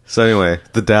 So anyway,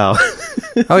 the Tao.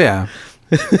 Oh yeah.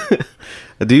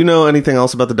 Do you know anything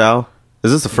else about the Tao?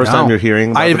 Is this the first time you're hearing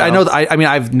about the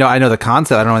Tao? I know the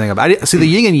concept. I don't know anything about it. See, the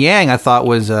yin and yang I thought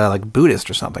was like Buddhist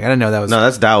or something. I didn't know that was. No,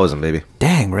 that's Taoism, baby.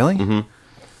 Dang, really?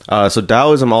 So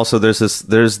Taoism also there's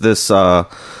this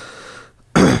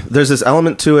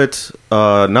element to it,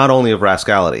 not only of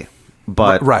rascality,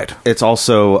 but Right. it's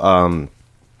also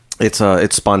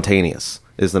it's spontaneous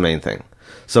is the main thing.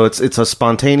 So it's a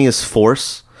spontaneous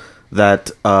force that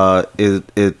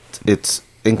it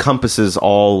encompasses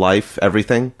all life,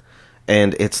 everything,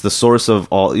 and it's the source of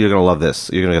all. You're gonna love this.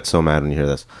 You're gonna get so mad when you hear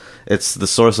this. It's the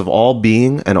source of all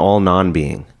being and all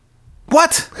non-being.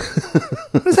 What?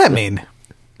 What does that mean?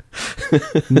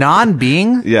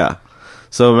 Non-being? Yeah.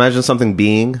 So imagine something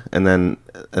being and then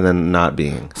not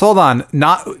being. So hold on.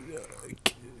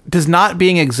 Does not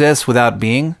being exist without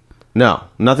being? No,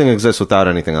 nothing exists without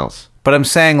anything else. But I'm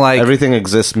saying like Everything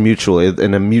exists mutually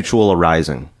in a mutual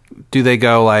arising. do they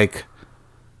go like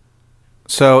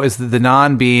so is the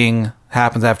non-being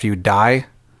happens after you die?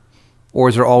 Or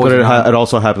is there always But non- it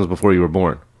also happens before you were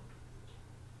born.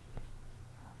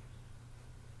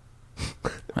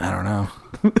 I don't know.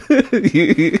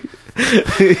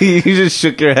 you just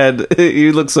shook your head.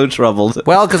 You look so troubled.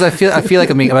 Well, because I feel like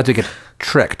I'm about to get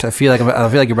tricked. I feel like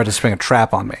you're about to spring a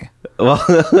trap on me. Well,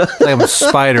 Like I'm a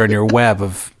spider in your web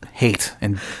of hate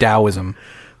and Taoism.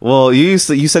 well, you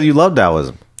said you loved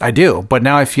Taoism. I do, but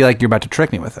now I feel like you're about to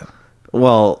trick me with it.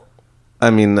 Well, I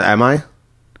mean, am I?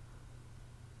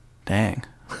 Dang.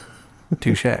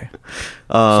 Touche.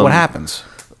 So what happens?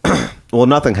 Well,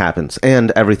 nothing happens,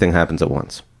 and everything happens at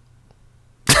once.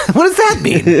 What does that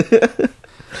mean?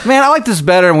 Man, I like this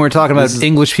better when we're talking about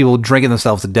English people drinking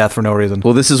themselves to death for no reason.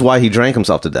 Well, this is why he drank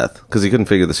himself to death, because he couldn't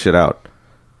figure this shit out.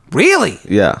 Really?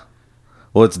 Yeah.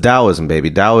 Well, it's Taoism, baby.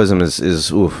 Taoism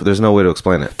is oof, there's no way to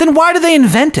explain it. Then why did they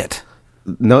invent it?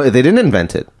 No, they didn't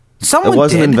invent it. Someone It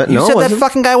wasn't did. no, You it said that wasn't.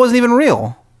 fucking guy wasn't even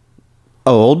real.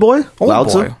 Oh, old boy? Old Lao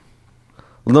Tzu? boy.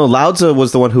 No, Lao Tzu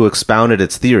was the one who expounded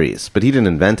its theories, but he didn't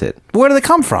invent it. Where do they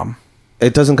come from?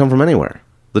 It doesn't come from anywhere.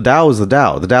 The Tao is the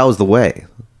Tao. The Tao is the way.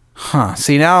 Huh.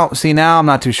 See now I'm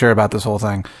not too sure about this whole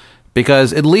thing.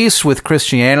 Because at least with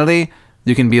Christianity,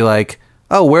 you can be like,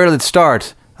 oh, where did it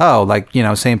start? Oh, like,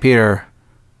 St. Peter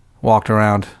walked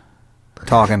around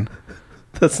talking.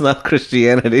 That's not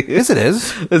Christianity. Yes, it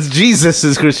is. It's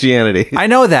Jesus' Christianity. I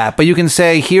know that, but you can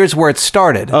say, here's where it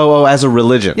started. Oh, as a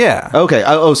religion. Yeah. Okay.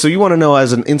 Oh, so you want to know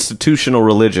as an institutional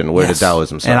religion where Yes. did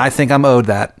Taoism start? And I think I'm owed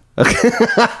that.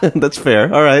 That's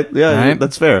fair. All right. Yeah, All right.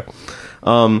 that's fair.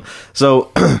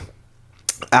 So,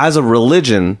 as a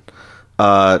religion,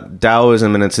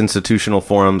 Taoism and its institutional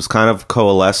forms kind of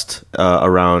coalesced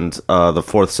around the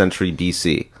 4th century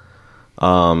BC.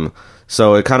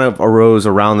 So it kind of arose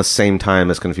around the same time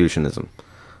as Confucianism.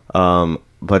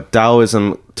 But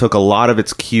Taoism took a lot of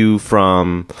its cue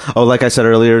from, like I said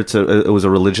earlier, it was a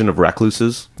religion of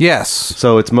recluses. Yes.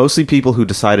 So it's mostly people who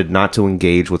decided not to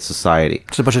engage with society.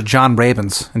 It's a bunch of John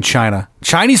Rabins in China.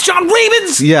 Chinese John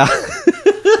Rabins! Yeah.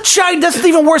 China, that's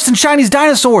even worse than Chinese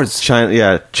dinosaurs. Chai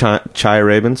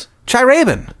Rabins. Chai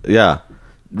Rabin. Yeah.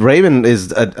 Rabin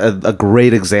is a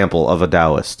great example of a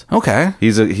Taoist. Okay.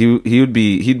 He'd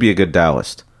be a good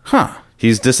Taoist. Huh.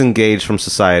 He's disengaged from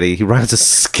society. He rides a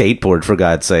skateboard, for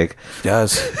God's sake. He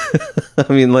does.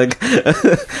 I mean, like,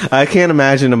 I can't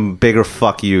imagine a bigger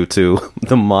fuck you to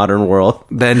the modern world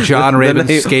Then John Rabin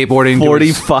than a skateboarding.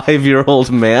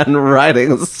 45-year-old man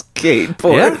riding a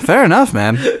skateboard. Yeah, fair enough,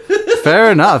 man.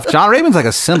 Fair enough. John Rabin's like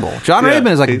a symbol. John Yeah,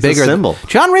 Rabin is like he's a bigger. symbol.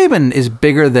 John Rabin is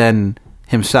bigger than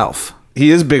himself.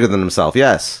 He is bigger than himself.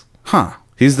 Yes. Huh.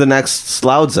 He's the next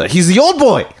Slaudza. He's the old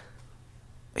boy.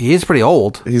 He is pretty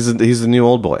old. He's the new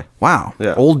old boy. Wow.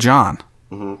 Yeah. Old John.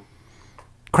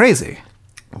 Crazy.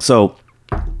 So,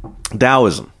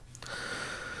 Taoism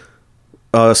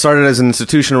started as an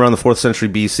institution around the 4th century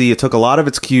BC. It took a lot of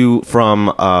its cue from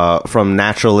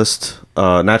naturalistic,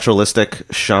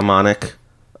 shamanic.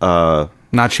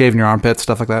 Not shaving your armpits,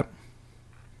 stuff like that.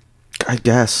 I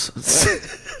guess.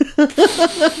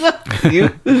 you,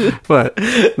 But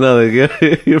no,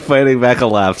 you're fighting back a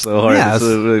laugh so hard. yeah, it's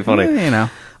really funny. You know,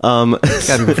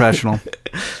 gotta be professional.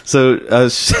 So,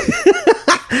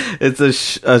 it's a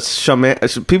shaman.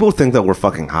 People think that we're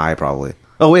fucking high, probably.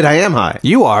 Oh wait, I am high.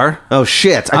 You are. Oh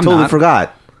shit! I I'm totally not.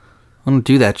 forgot. I don't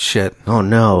do that shit. Oh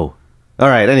no! All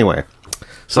right. Anyway,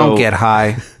 so Don't get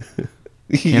high.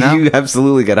 you know?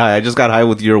 absolutely get high. I just got high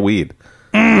with your weed.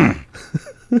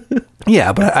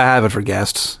 Yeah, but I have it for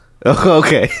guests. Oh,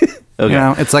 okay. Okay. You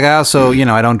know, it's like I also,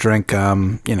 I don't drink,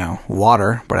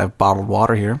 water, but I have bottled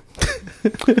water here.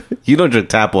 You don't drink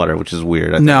tap water, which is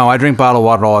weird. No, I drink bottled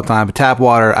water all the time, but tap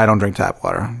water, I don't drink tap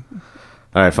water.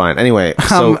 All right, fine. Anyway,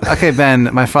 so Okay, Ben,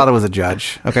 my father was a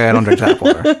judge. Okay, I don't drink tap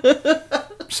water.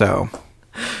 So,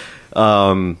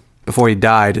 before he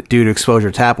died due to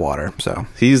exposure to tap water. So,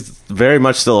 he's very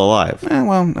much still alive.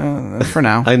 For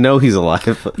now. I know he's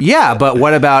alive. Yeah, but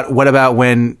what about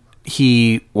when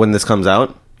he? When this comes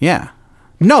out, Yeah,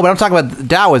 no, but I'm talking about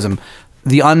Taoism,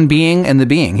 the unbeing and the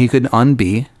being. He could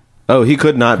unbe. oh, he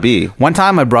could not be. One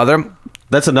time, my brother.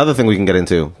 That's another thing we can get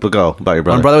into. But go about your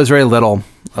brother. My brother was very little,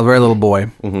 a very little boy.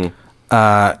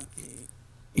 Mm-hmm.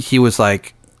 He was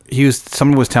like,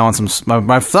 someone was telling someone in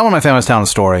my family was telling a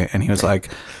story, and he was like,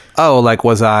 "Oh, like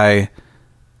was I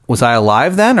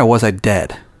alive then, or was I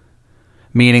dead?"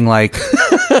 Meaning, like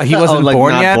he wasn't like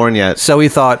born not yet. So he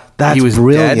thought That's he was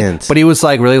brilliant. dead, but he was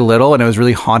like really little, and it was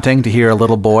really haunting to hear a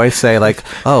little boy say, "Like,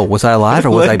 oh, was I alive or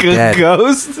was like I dead?" a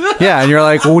ghost. Yeah, and you're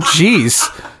like, "Oh, jeez."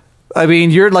 I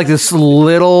mean, you're like this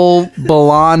little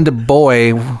blonde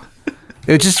boy.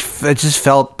 It just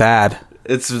felt bad.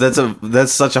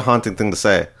 That's such a haunting thing to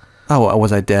say. Oh,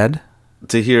 was I dead?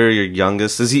 To hear your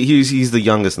youngest, he's the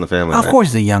youngest in the family. Of right? course,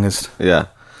 he's the youngest. Yeah.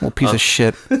 Little piece of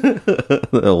shit.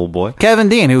 The old boy. Kevin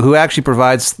Dean, who actually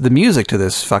provides the music to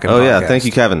this fucking Oh yeah, podcast. thank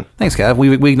you, Kevin. Thanks, Kev.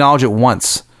 We acknowledge it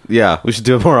once. Yeah, we should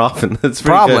do it more often. That's pretty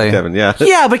Probably. good, Kevin. Yeah.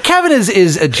 Yeah, but Kevin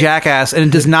is a jackass and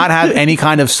does not have any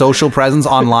kind of social presence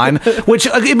online, which,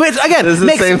 but again, This is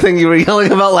the same thing you were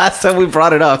yelling about last time we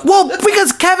brought it up. Well,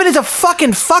 because Kevin is a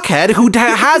fucking fuckhead who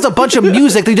has a bunch of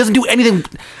music that he doesn't do anything.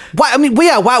 Why? I mean, well,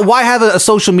 yeah. Why have a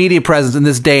social media presence in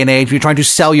this day and age? When you're trying to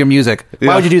sell your music. Why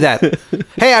Yeah. would you do that?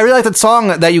 Hey, I really like that song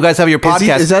that you guys have on your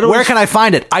podcast. is that what Where he's- can I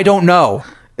find it? I don't know.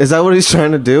 Is that what he's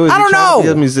trying to do? Is I he don't trying to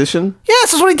know. be a musician?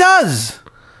 Yes, that's what he does.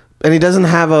 And he doesn't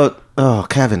have a... Oh,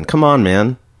 Kevin, come on,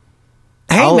 man.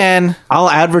 Hey, man. I'll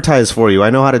advertise for you.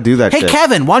 I know how to do that Hey, shit.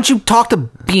 Kevin. Why don't you talk to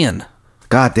Bean?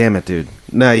 God damn it, dude.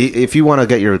 No, if you want to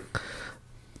get your...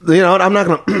 You know what? I'm not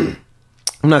going to...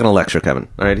 I'm not going to lecture Kevin.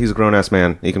 All right? He's a grown-ass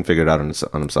man. He can figure it out on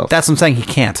himself. That's what I'm saying. He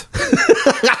can't.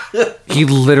 He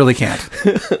literally can't.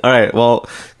 All right. Well,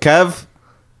 Kev,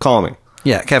 call me.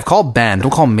 Yeah, Kev, call Ben. Don't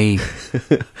call me.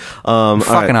 I'm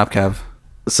fucking up, Kev.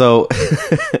 So,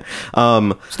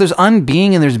 So there's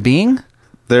unbeing and there's being?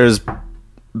 there's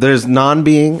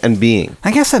non-being and being.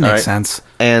 I guess that makes right. sense.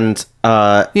 And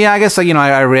Yeah, I guess,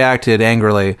 I reacted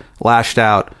angrily, lashed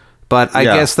out, but I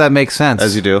Yeah. guess that makes sense.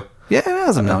 as you do. Yeah,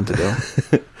 as I'm known to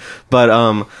do.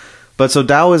 But so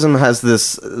Taoism has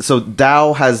this. So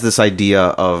Tao has this idea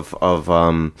of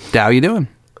How you doing?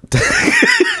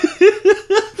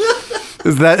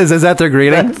 Is that their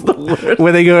greeting?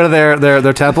 When they go to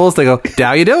their temples, they go,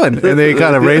 "How you doing?" And they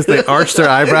kind of they arch their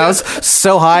eyebrows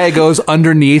so high it goes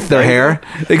underneath their hair.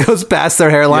 It goes past their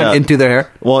hairline Yeah. into their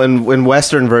hair. Well, in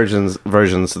Western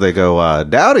versions they go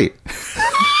 "Dowdy."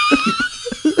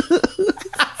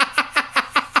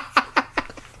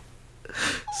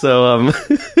 So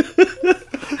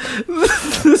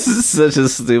this is such a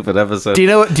stupid episode. Do you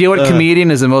know what comedian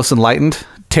is the most enlightened?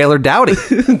 Taylor Dowdy.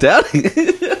 Dowdy?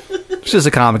 It's just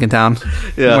a comic in town.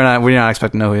 Yeah. We're not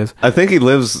expecting to know who he is. I think he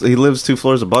lives 2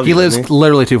 floors above He you. lives doesn't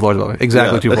literally 2 floors above me.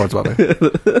 Exactly Yeah. 2 floors above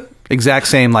me. Exact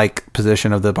same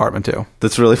position of the apartment too.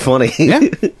 That's really funny. Yeah.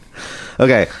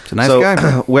 Okay. a nice so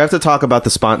guy. we have to talk about the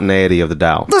spontaneity of the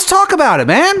Tao. Let's talk about it,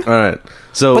 man. All right.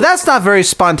 So But that's not very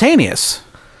spontaneous.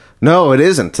 No, it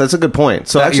isn't. That's a good point.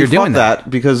 So That actually, you're doing fuck that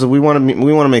because we want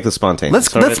to make this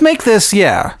spontaneous. Let's make this.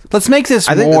 Yeah, let's make this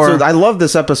I think more. I love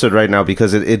this episode right now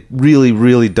because it really,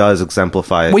 really does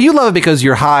exemplify it. Well, you love it because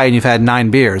you're high and you've had 9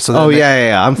 beers. So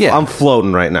Yeah. Yeah. I'm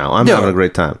floating right now. I'm Dude. having a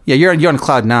great time. Yeah, you're on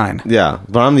cloud 9. Yeah,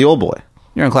 but I'm the old boy.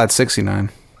 You're on cloud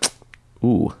 69.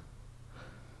 Ooh,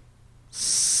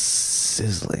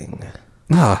 sizzling.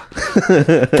 Oh,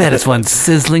 that is one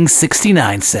sizzling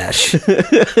 69 sesh. You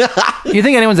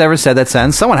think anyone's ever said that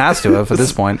sentence? Someone has to have at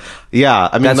this point. Yeah,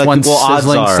 I mean, That's like, one odds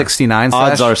sizzling are 69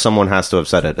 Odds sesh? are someone has to have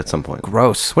said it at some point.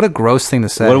 Gross. What a gross thing to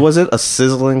say. What was it? A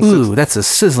sizzling. Ooh, that's a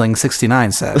sizzling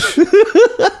 69 sesh.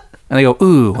 And they go,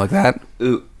 ooh, like that.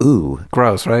 Ooh,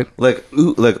 Gross, right? like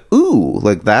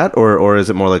that, or is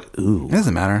it more like ooh? It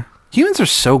doesn't matter. Humans are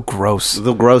so gross.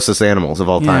 The grossest animals of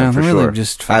all Yeah, time, for they're really sure.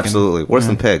 just fucking- Absolutely worse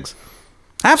than pigs.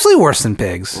 Absolutely worse than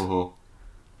pigs.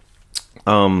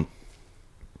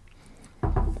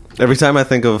 Every time I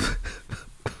think of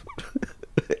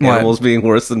animals being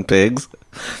worse than pigs,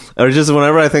 or just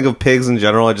whenever I think of pigs in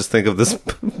general, I just think of this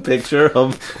picture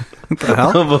of the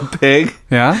hell? of a pig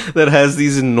Yeah? that has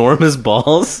these enormous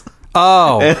balls.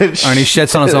 Oh. And And he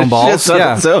shits on his own balls? Shits on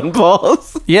Yeah. its own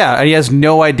balls. Yeah, and he has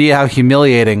no idea how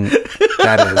humiliating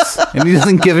that is. And he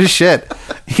doesn't give a shit.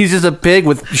 He's just a pig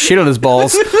with shit on his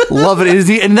balls. Loving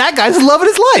it. And that guy's loving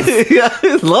his life. Yeah,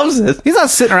 he loves it. He's not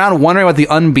sitting around wondering about the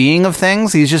unbeing of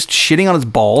things. He's just shitting on his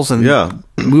balls and Yeah.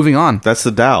 moving on. That's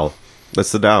the Tao.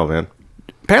 That's the Tao, man.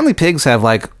 Apparently pigs have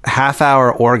like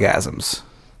half-hour orgasms.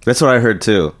 That's what I heard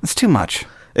too. It's too much.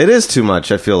 It is too much,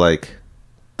 I feel like.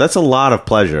 That's a lot of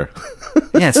pleasure.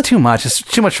 Yeah, it's too much. It's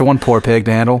too much for one poor pig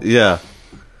to handle. Yeah.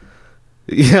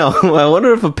 Yeah, I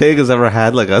wonder if a pig has ever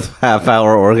had like a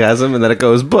half-hour orgasm and then it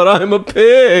goes, but I'm a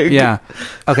pig. Yeah.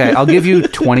 Okay, I'll give you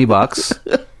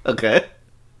 $20 Okay.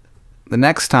 the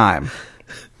next time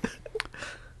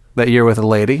that you're with a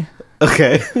lady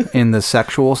Okay. in the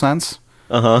sexual sense.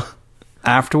 Uh-huh.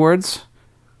 Afterwards,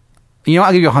 you know,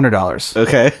 I'll give you $100.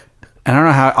 Okay. I don't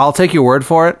know how. I'll take your word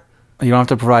for it. You don't have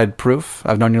to provide proof.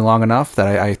 I've known you long enough that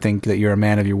I think that you're a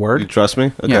man of your You word. trust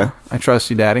me? Okay. Yeah, I trust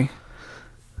you, Daddy.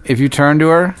 If you turn to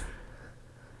her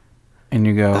and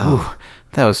you go, "Ooh,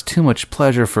 that was too much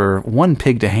pleasure for one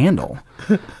pig to handle,"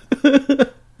 I don't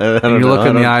and you know. look I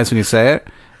in the don't- eyes when you say it,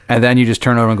 and then you just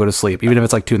turn over and go to sleep, even if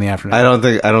it's like 2 PM. I don't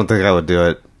think I would do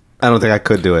it. I don't think I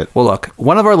could do it. Well, look,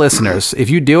 one of our listeners, if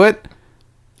you do it,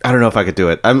 I don't know if I could do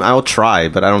it. I'll try,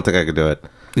 but I don't think I could do it.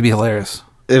 it'd be hilarious.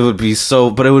 It would be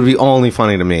but it would be only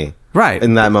funny to me. Right.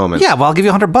 In that moment. Yeah, well, I'll give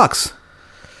you $100.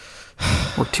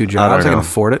 Work 2 jobs. I can know.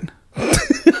 afford it.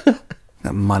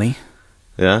 That money.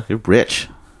 Yeah, you're rich.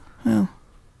 I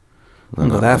don't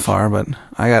go that far, but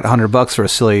I got $100 for a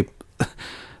silly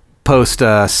post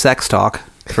sex talk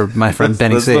for my friend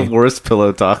Benny That's C. the worst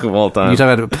pillow talk of all time. You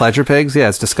talking about pleasure pigs? Yeah,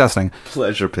 it's disgusting.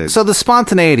 Pleasure pig. So the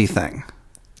spontaneity thing,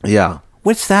 yeah.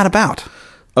 what's that about?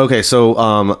 Okay,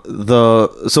 so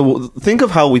think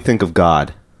of how we think of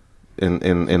God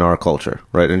in our culture,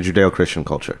 right? In Judeo-Christian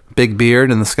culture. Big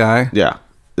beard in the sky, Yeah.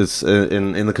 It's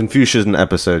in the Confucian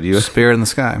episode spirit in the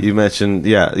sky. you mentioned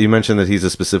that he's a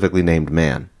specifically named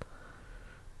man.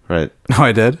 Right? Oh,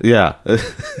 I did? Yeah.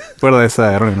 What did I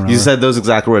say? I don't even remember. You said those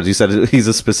exact words. You said he's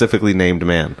a specifically named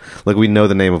man. Like we know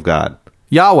the name of God.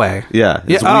 Yahweh. Yeah.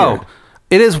 It's Yeah. weird. Oh,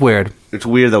 it is weird. It's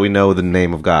weird that we know the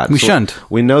name of God. We shouldn't.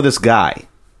 We know this guy.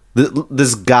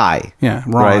 This guy. Yeah,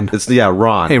 Ron. Right? It's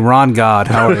Ron. Hey, Ron God,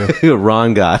 how are you?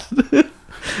 Ron God.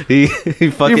 he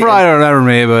fucking You probably don't remember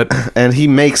me, but and he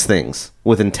makes things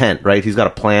with intent, right? He's got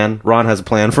a plan. Ron has a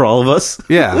plan for all of us.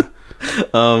 yeah.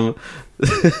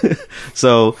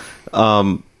 So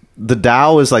the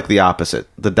Tao is like the opposite.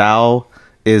 The Tao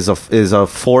is a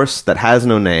force that has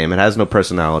no name. It has no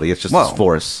personality. It's just Whoa. this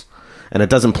force, and it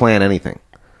doesn't plan anything.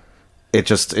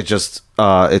 It's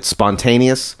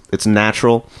spontaneous. It's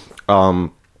natural, and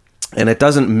it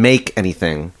doesn't make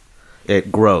anything.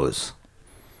 It grows.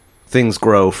 Things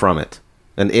grow from it,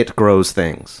 and it grows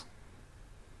things.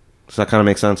 Does that kind of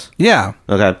make sense? Yeah.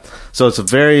 Okay, so it's a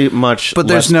very much, But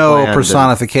there's less no planned and-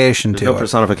 personification there's to no it.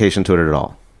 personification to it at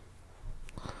all.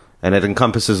 And it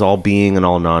encompasses all being and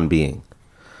all non-being.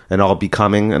 And all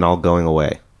becoming and all going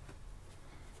away.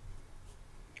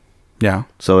 Yeah.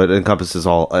 So it encompasses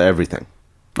all everything.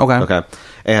 Okay. Okay.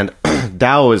 And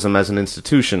Taoism as an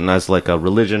institution, as like a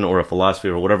religion or a philosophy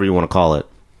or whatever you want to call it,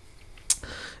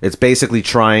 it's basically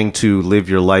trying to live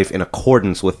your life in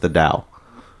accordance with the Tao.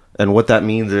 And what that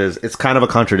means is it's kind of a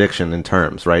contradiction in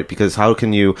terms, right? Because how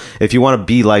can you, if you want to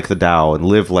be like the Tao and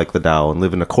live like the Tao and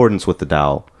live in accordance with the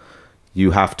Tao,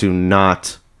 you have to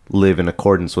not live in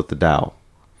accordance with the Tao.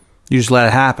 You just let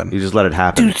it happen. You just let it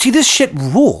happen. Dude, see, this shit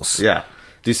rules. Yeah.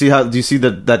 Do you see how? Do you see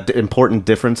that important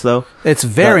difference though? It's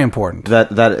very important.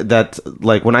 That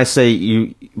like when I say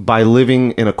you by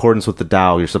living in accordance with the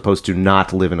Tao, you're supposed to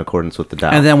not live in accordance with the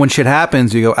Tao. And then when shit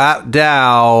happens, you go,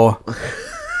 Tao.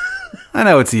 I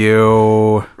know it's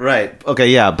you. Right. Okay.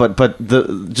 Yeah. But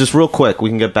just real quick, we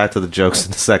can get back to the jokes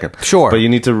in a second. Sure. But you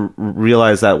need to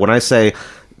realize that when I say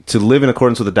to live in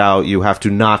accordance with the Tao, you have to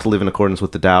not live in accordance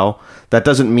with the Tao. That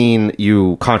doesn't mean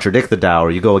you contradict the Tao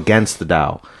or you go against the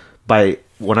Tao.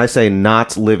 When I say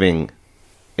not living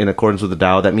in accordance with the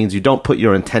Tao, that means you don't put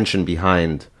your intention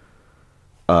behind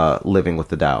living with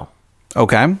the Tao.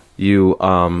 Okay. You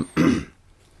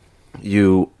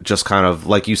you just kind of,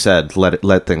 like you said,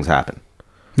 let things happen.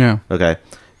 Yeah. Okay.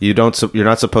 You're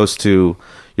not supposed to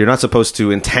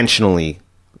intentionally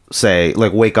say,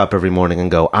 like, wake up every morning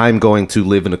and go, I'm going to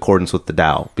live in accordance with the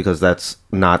Tao, because that's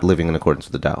not living in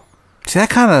accordance with the Tao. See, that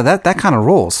kind of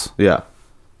rules. Yeah.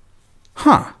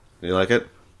 Huh. You like it?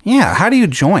 Yeah. How do you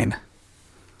join?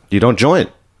 You don't join.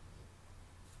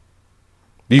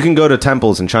 You can go to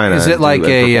temples in China. Is it and like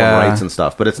perform a rites and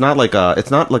stuff, but it's not like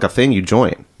a thing you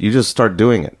join. You just start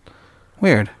doing it.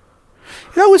 Weird.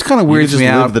 It always kind of weirds just me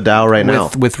live out the Tao right now.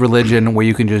 with religion where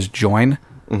you can just join.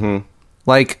 Mm-hmm.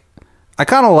 Like, I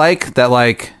kind of like that.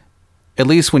 Like, at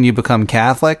least when you become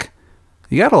Catholic,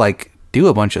 you got to like do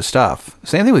a bunch of stuff.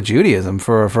 Same thing with Judaism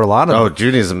for a lot of. Oh,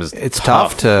 Judaism is it's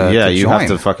tough to you join. have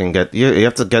to fucking you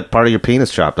have to get part of your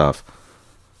penis chopped off.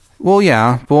 Well,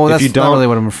 yeah. Well, that's not really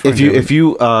what I'm referring to.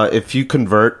 If you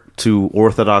convert to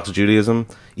Orthodox Judaism,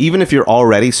 even if you're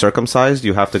already circumcised,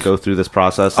 you have to go through this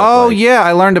process. Yeah,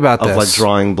 I learned about this. Of like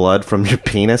drawing blood from your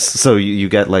penis, so you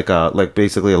get like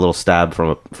basically a little stab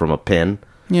from a pin.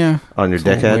 Yeah, on your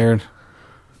dickhead. Weird.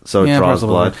 So it draws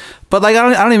blood. But like,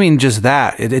 I don't even mean just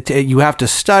that. You have to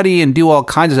study and do all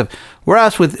kinds of stuff.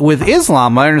 Whereas with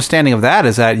Islam, my understanding of that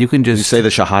is that you can just say the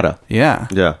Shahada. Yeah.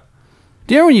 Yeah.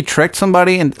 Do you remember when you tricked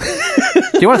somebody? And do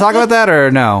you want to talk about that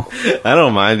or no? I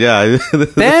don't mind. Yeah.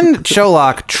 Ben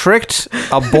Cholak tricked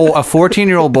a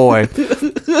 14-year-old boy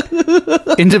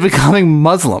into becoming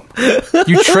Muslim.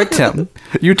 You tricked him.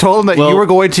 You told him that you were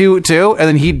going to too, and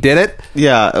then he did it.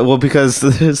 Yeah. Well, because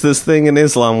there's this thing in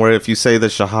Islam where if you say the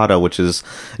Shahada, which is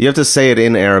you have to say it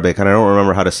in Arabic, and I don't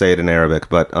remember how to say it in Arabic,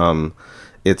 but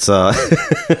it's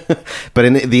but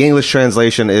in the English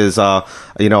translation is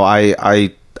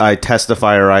I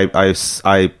testify or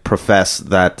I profess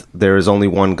that there is only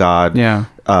one God. Yeah.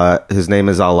 His name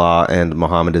is Allah and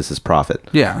Muhammad is his prophet.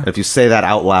 Yeah. And if you say that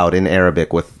out loud in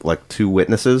Arabic with like two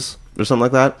witnesses or something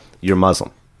like that, you're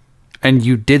Muslim. And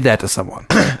you did that to someone.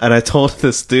 And I told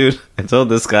this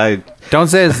guy. Don't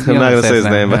say his name. I'm not going to say his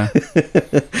name. Yeah.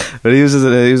 But he was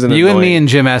an You annoying, and me and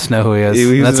Jim S. know who he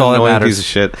is. That's all that matters. Piece of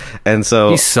shit. And so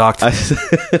he sucked.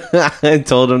 I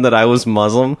told him that I was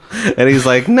Muslim, and he's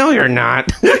like, "No, you're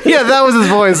not." Yeah, that was his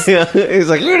voice. Yeah, he's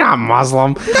like, "You're not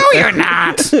Muslim." No, you're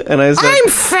not. And I said, I'm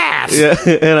fat. Yeah,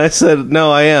 and I said,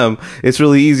 "No, I am. It's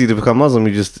really easy to become Muslim.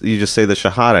 You just say the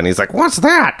Shahada." And he's like, "What's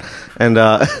that?" And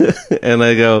and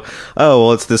I go, "Oh,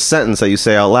 well, it's this sentence that you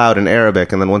say out loud in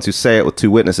Arabic, and then once you say it with two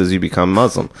witnesses, you become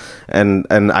Muslim." And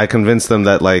I convinced them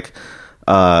that like.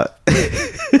 It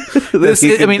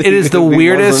is the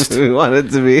weirdest. We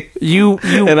wanted to be you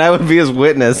and I would be his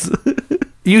witness.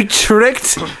 You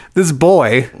tricked this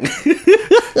boy.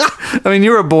 I mean,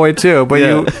 you're a boy too, but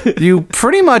you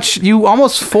pretty much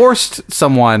almost forced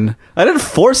someone. I didn't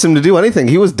force him to do anything.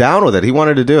 He was down with it. He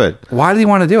wanted to do it. Why did he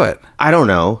want to do it? I don't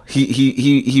know.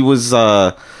 He was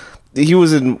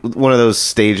in one of those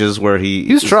stages where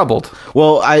he was troubled.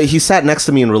 Well, he sat next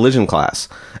to me in religion class,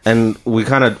 and we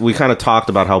kind of talked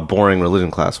about how boring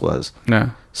religion class was.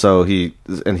 Yeah. So he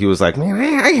was like, "Man,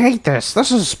 I hate this.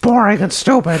 This is boring and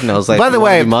stupid." And I was like, "By the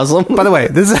way, Muslim. By the way,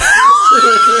 this is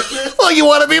well, you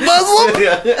want to be Muslim?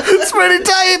 Yeah. It's pretty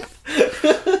tight."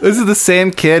 This is the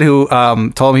same kid who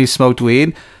told me he smoked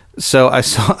weed. So I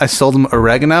sold him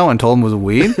oregano and told him it was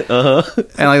weed. Uh-huh.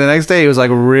 And like the next day, he was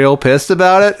like real pissed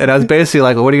about it. And I was basically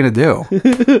like, well, "What are you gonna do?"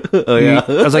 Oh yeah.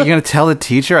 I was like, "You're gonna tell the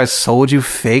teacher I sold you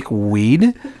fake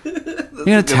weed? You're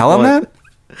gonna tell him that?"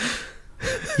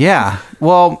 Yeah.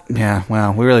 Well, yeah.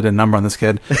 Well, we really did a number on this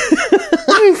kid. He's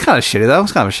kind of shitty though.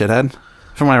 He's kind of a shithead,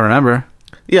 from what I remember.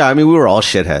 Yeah, I mean, we were all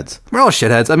shitheads. We're all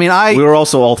shitheads. I mean, we were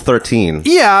also all 13.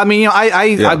 Yeah, I mean,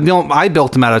 I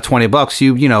built him out of $20.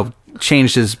 You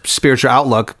changed his spiritual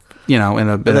outlook. In a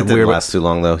that didn't weird. Last too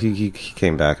long though. He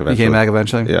came back eventually. He came back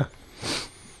eventually. Yeah.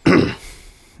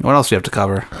 What else do you have to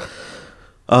cover?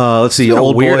 Let's see.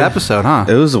 Old weird boy. Episode, huh?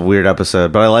 It was a weird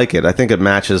episode, but I like it. I think it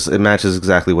matches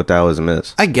exactly what Taoism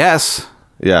is. I guess.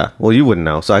 Yeah. Well, you wouldn't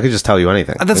know, so I could just tell you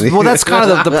anything. That's kind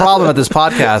of the problem with this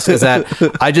podcast is that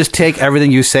I just take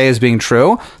everything you say as being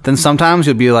true. Then sometimes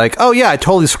you'll be like, "Oh yeah, I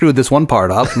totally screwed this one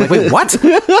part up." I'm like, "Wait, what?"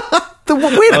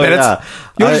 Wait a minute.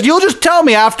 Yeah. You'll just tell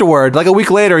me afterward. Like a week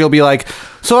later, you'll be like,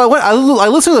 "So I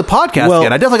listened to the podcast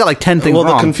again. I definitely got like 10 things wrong."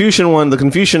 Well, the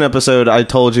Confucian episode, I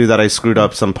told you that I screwed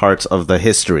up some parts of the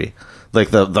history,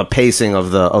 like the pacing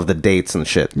of the dates and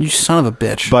shit. You son of a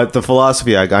bitch. But the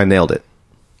philosophy, I nailed it.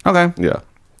 Okay. Yeah.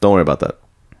 Don't worry about that.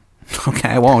 Okay,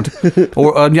 I won't.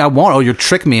 Or I won't. Oh, you'll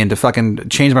trick me into fucking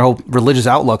change my whole religious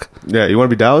outlook. Yeah. You want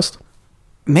to be Taoist?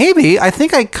 Maybe. I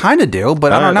think I kind of do,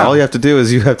 but I don't know. All you have to do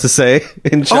is you have to say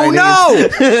in Chinese. Oh,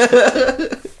 no!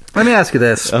 Let me ask you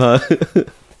this.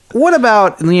 What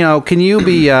about, can you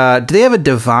be, do they have a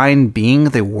divine being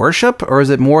they worship? Or is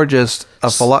it more just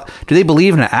do they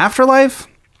believe in an afterlife?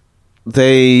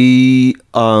 They,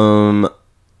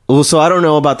 well, so I don't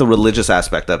know about the religious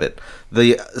aspect of it.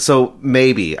 So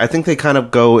maybe. I think they kind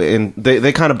of go in,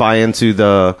 they kind of buy into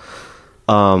the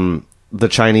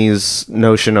Chinese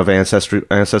notion of ancestor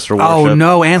worship. Oh,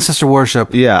 no, ancestor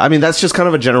worship. Yeah, I mean, that's just kind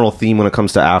of a general theme when it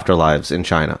comes to afterlives in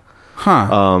China. Huh.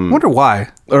 Wonder why.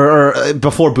 Or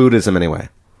before Buddhism, anyway.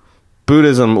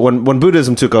 Buddhism, when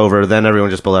Buddhism took over, then everyone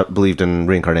just believed in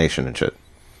reincarnation and shit.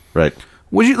 Right.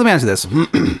 Let me ask you this.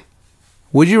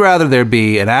 Would you rather there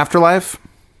be an afterlife,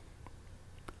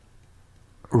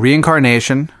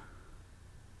 reincarnation,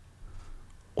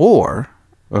 or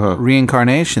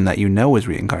reincarnation that you know is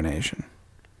reincarnation,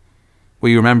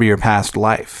 where you remember your past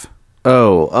life?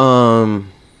 Oh,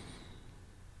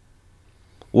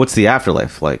 what's the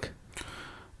afterlife like?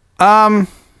 Just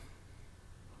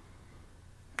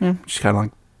kind of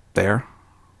like there.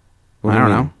 What I do don't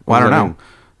you know. mean? Well, I What don't does that know. mean?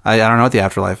 I don't know what the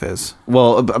afterlife is.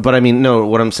 Well, but I mean, no.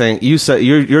 What I'm saying, you said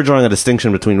you're drawing a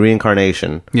distinction between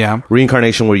reincarnation,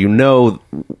 reincarnation where you know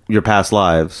your past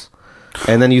lives,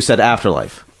 and then you said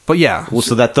afterlife. But yeah, Well,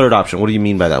 so that third option, what do you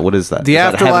mean by that? What is that? The Is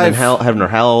that afterlife- heaven or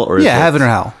hell, or is it heaven or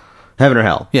hell. heaven or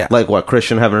hell? Yeah. Like what,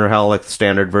 Christian heaven or hell, like the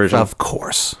standard version? Of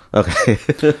course. Okay.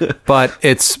 But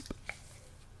it's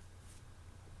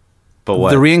But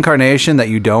what? the reincarnation that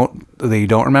you don't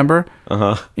remember.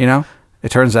 It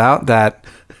turns out that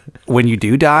when you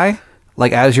do die,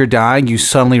 like as you're dying, you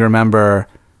suddenly remember,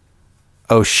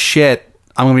 oh shit,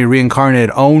 I'm gonna be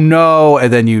reincarnated. Oh no,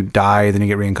 and then you die, then you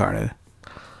get reincarnated.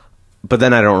 But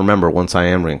then I don't remember once I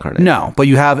am reincarnated. No, but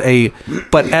you have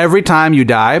but every time you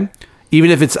die, even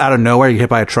if it's out of nowhere, you get hit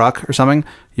by a truck or something,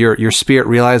 your spirit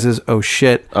realizes, oh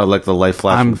shit, Like the life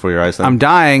flashing before your eyes. Then? I'm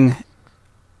dying,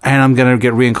 and I'm gonna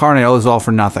get reincarnated. Oh, it's all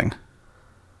for nothing.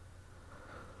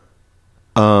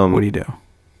 What do you do?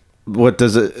 What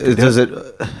does it?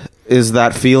 Is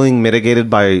that feeling mitigated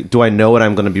by? Do I know what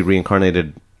I'm going to be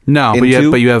reincarnated? No,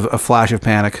 into? but you have a flash of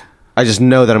panic. I just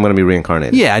know that I'm going to be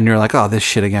reincarnated. Yeah, and you're like, oh, this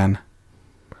shit again.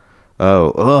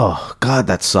 Oh, God,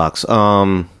 that sucks.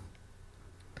 Or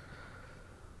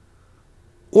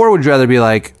would you rather be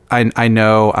like, I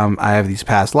know I have these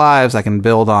past lives, I can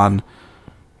build on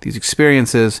these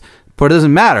experiences, but it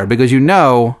doesn't matter because you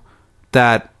know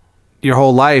that your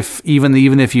whole life, even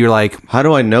if you're like, how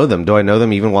do I know them? Do I know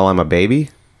them even while I'm a baby?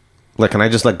 Like, can I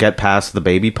just get past the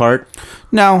baby part?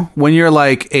 no, when you're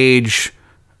like age.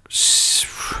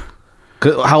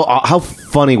 'Cause how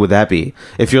funny would that be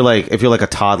if you're like a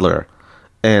toddler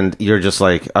and you're just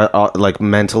like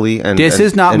mentally and This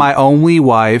is not my only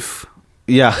wife.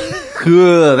 Yeah.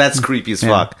 Ugh, that's creepy as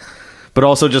fuck. But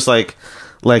also just like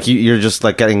you're just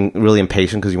like getting really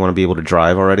impatient because you want to be able to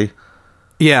drive already.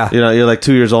 Yeah. You're like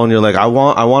 2 years old and you're like, I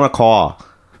want a car.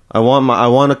 I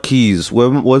want a keys.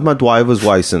 Where's my driver's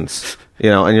license?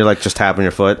 And you're like just tapping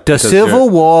your foot. The Civil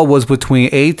War was between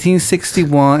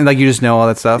 1861. Like you just know all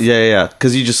that stuff. Yeah.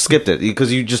 Because you just skipped it.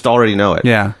 Because you just already know it.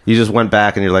 Yeah. You just went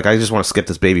back and you're like, I just want to skip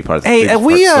this baby part. Hey, have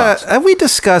we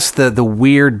discussed the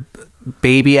weird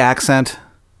baby accent,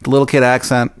 the little kid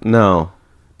accent? No,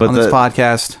 but on this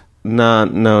podcast. No,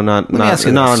 not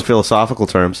on philosophical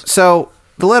terms. So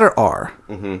the letter R.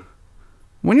 Mm-hmm.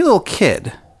 When you're a little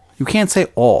kid, you can't say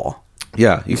all.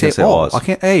 Yeah, you can't say all. L's. I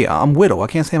can't. Hey, I'm widow. I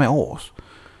can't say my O's.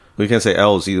 We can't say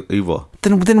L's either.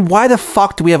 Then why the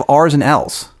fuck do we have R's and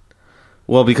L's?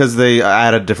 Well, because they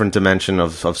add a different dimension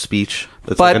of speech.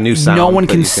 It's but like a new sound. No one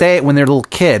can say it when they're a little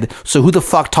kid. So who the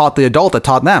fuck taught the adult that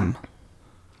taught them?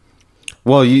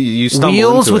 Well, you stumble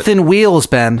wheels into within wheels,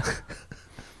 Ben.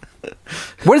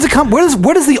 Where does it come? Where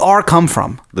does the R come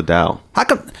from? The Tao. How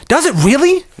come? Does it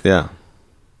really? Yeah.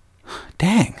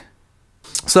 Dang.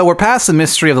 So we're past the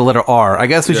mystery of the letter R. I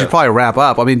guess we should probably wrap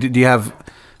up. I mean, do you have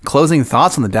closing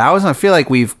thoughts on the Taoism? I feel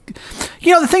like we've...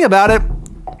 the thing about it...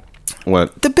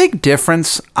 What? The big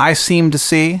difference I seem to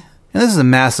see and this is a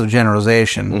massive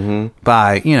generalization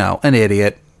by, an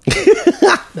idiot,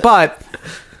 but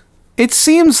it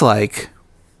seems like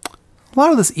a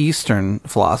lot of this Eastern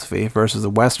philosophy versus the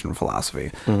Western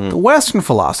philosophy. The Western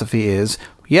philosophy is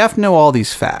you have to know all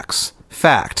these facts.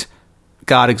 Fact,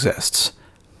 God exists.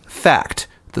 Fact,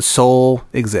 the soul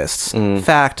exists.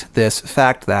 Fact, this,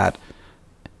 fact, that.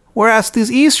 Whereas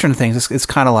these Eastern things, it's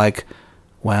kind of like,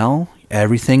 well,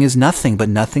 everything is nothing, but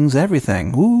nothing's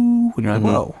everything. Ooh. And you're like,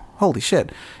 whoa, holy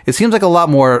shit. It seems like a lot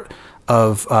more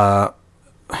of, I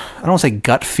don't want to say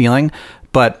gut feeling,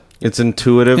 but... It's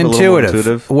intuitive. A little more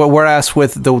intuitive. Whereas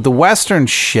with the Western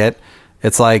shit,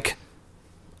 it's like,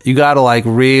 you got to like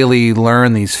really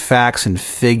learn these facts and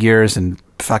figures and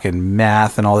fucking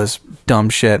math and all this dumb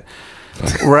shit.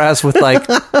 Whereas with like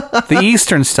the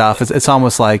Eastern stuff, it's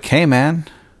almost like, hey man.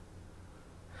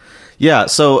 Yeah,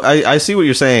 so I see what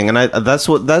you're saying, and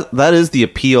that is the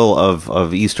appeal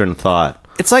of Eastern thought.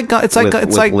 It's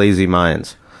like lazy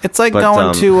minds. It's like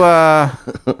going to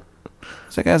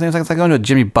what's that guy's name? It's like going to a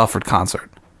Jimmy Buffett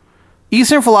concert.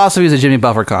 Eastern philosophy is a Jimmy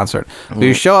Buffett concert. But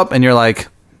you show up and you're like,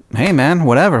 hey man,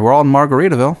 whatever. We're all in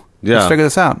Margaritaville. Yeah. Let's figure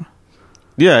this out.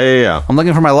 Yeah. I'm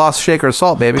looking for my lost shaker of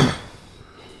salt, baby.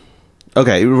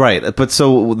 Okay, right. But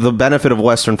so the benefit of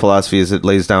Western philosophy is it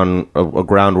lays down a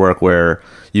groundwork where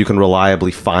you can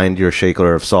reliably find your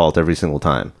shaker of salt every single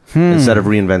time instead of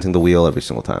reinventing the wheel every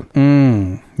single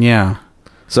time. Yeah.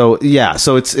 So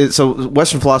so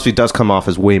Western philosophy does come off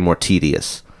as way more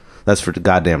tedious. That's for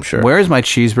goddamn sure. Where's my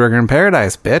cheeseburger in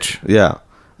paradise, bitch? Yeah.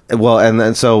 Well,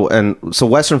 and so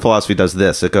Western philosophy does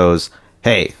this. It goes,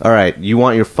 hey, all right, you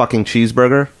want your fucking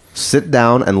cheeseburger? Sit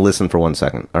down and listen for 1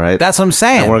 second. All right. That's what I'm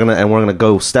saying. And we're gonna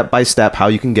go step by step how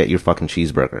you can get your fucking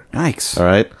cheeseburger. Yikes. All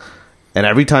right. And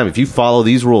every time, if you follow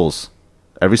these rules,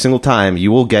 every single time,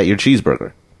 you will get your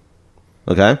cheeseburger.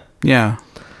 Okay. Yeah.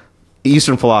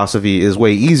 Eastern philosophy is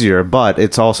way easier, but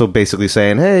it's also basically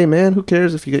saying, hey man, who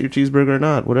cares if you get your cheeseburger or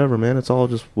not? Whatever, man. It's all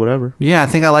just whatever. Yeah, I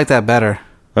think I like that better.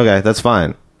 Okay, that's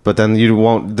fine. But then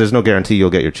there's no guarantee you'll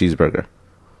get your cheeseburger.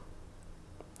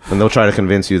 And they'll try to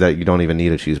convince you that you don't even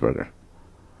need a cheeseburger.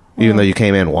 Even though you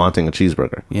came in wanting a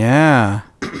cheeseburger. Yeah.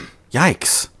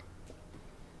 Yikes.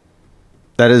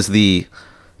 That is the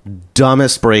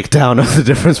dumbest breakdown of the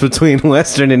difference between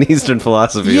Western and Eastern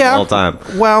philosophy of all time.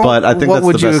 Well, but I think what that's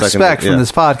would the you best expect from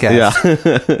this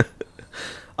podcast?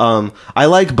 Yeah. I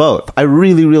like both. I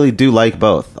really, really do like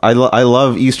both. I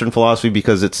love Eastern philosophy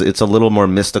because it's a little more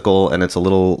mystical and it's a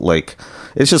little like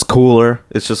it's just cooler.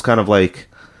 It's just kind of like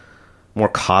more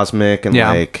cosmic and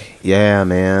like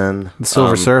man, the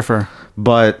Silver Surfer.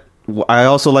 But I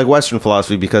also like Western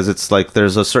philosophy because it's like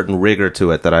there's a certain rigor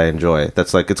to it that I enjoy.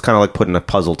 That's like it's kind of like putting a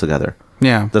puzzle together.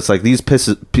 Yeah, that's like these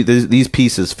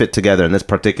pieces fit together in this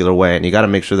particular way, and you got to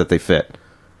make sure that they fit.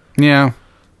 Yeah.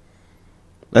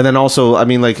 And then also, I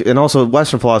mean, like, and also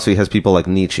Western philosophy has people like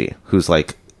Nietzsche, who's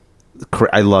like,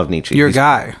 I love Nietzsche. Your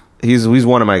guy. He's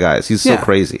one of my guys. He's so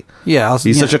crazy. Yeah.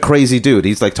 He's such a crazy dude.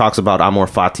 He's like, talks about amor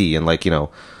fati and like,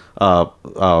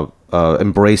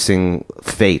 embracing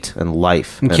fate and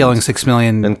life. And killing 6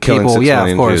 million and killing people. 6 yeah,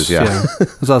 million of course. Jews, yeah.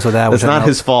 There's also that. It's not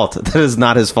his fault. That is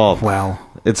not his fault. Wow.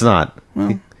 It's not.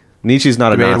 Well, Nietzsche's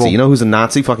not debatable. A Nazi. You know who's a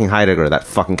Nazi? Fucking Heidegger, that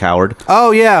fucking coward.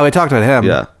 Oh, yeah. We talked about him.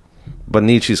 Yeah. But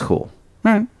Nietzsche's cool.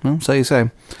 All right. Well, so you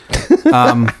say.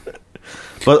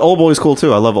 But Old Boy's cool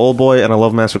too. I love Old Boy and I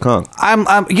love Master Kong. I'm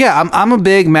a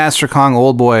big Master Kong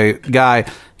Old Boy guy.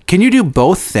 Can you do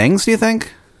both things, do you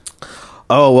think?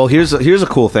 Oh, well, here's a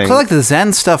cool thing. I like the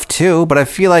Zen stuff too, but I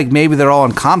feel like maybe they're all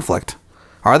in conflict.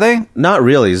 Are they? Not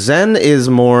really. Zen is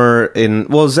more in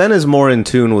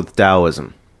tune with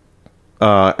Taoism.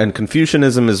 And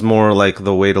Confucianism is more like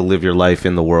the way to live your life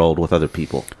in the world with other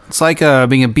people. It's like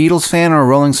being a Beatles fan or a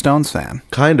Rolling Stones fan.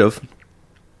 Kind of.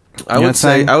 I would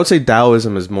say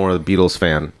Taoism is more the Beatles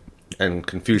fan, and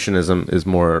Confucianism is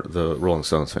more the Rolling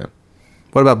Stones fan.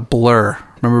 What about Blur?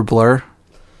 Remember Blur?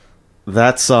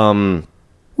 That's woohoo!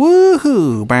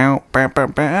 Bow, bow, bow,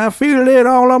 bow. I feel it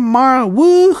all on my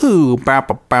woohoo! Bow,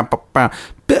 bow, bow, bow, bow.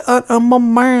 Bit on my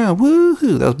mind.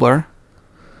 Woohoo! That was Blur.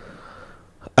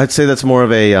 I'd say that's more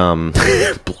of a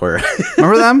Blur.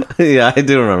 Remember them? Yeah, I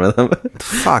do remember them.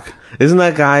 Fuck. Isn't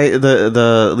that guy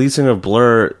the lead singer of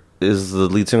Blur? Is the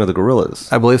lead singer of the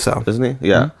Gorillas? I believe so. Isn't he?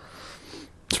 Yeah.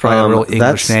 It's probably a real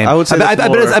English name. I would say I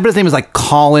bet his name is like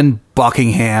Colin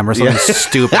Buckingham or something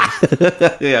stupid.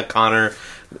 Yeah, Connor.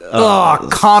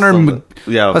 Connor.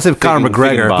 Yeah, I said Conor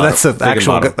McGregor, but that's an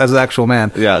actual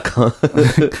man. Yeah.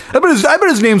 I bet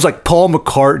his name's like Paul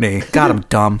McCartney. God, I'm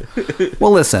dumb.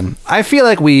 Well, listen, I feel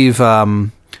like we've, not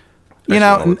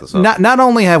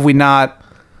only have we not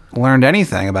learned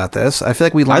anything about this. I feel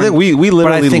like we learned. I think we literally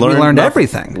but I think learned we learned nothing.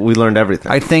 everything. We learned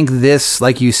everything. I think this,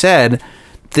 like you said,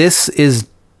 this is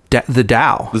the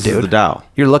Tao. This dude. is the Tao.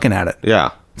 You're looking at it.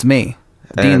 Yeah. It's me,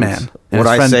 And D-Man. And what his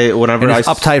I friend- say whenever and his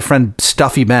I- uptight friend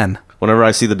Stuffy Ben. Whenever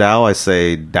I see the Tao, I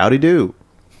say, "Dowdy do."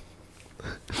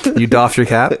 You doff your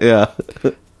cap. Yeah.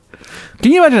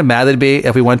 Can you imagine how mad they'd be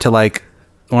if we went to like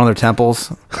one of their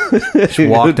temples, just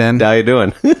walked in, How you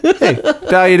doing? hey,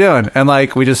 how you doing? And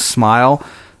like we just smile,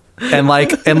 and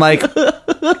like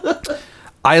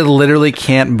I literally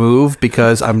can't move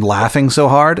because I'm laughing so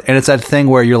hard, and it's that thing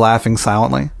where you're laughing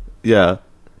silently, Yeah.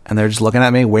 and they're just looking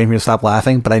at me, waiting for me to stop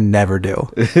laughing, but I never do.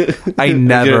 I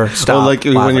never stop. Oh, like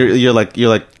when laughing. you're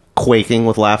like quaking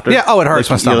with laughter. Yeah, oh, it hurts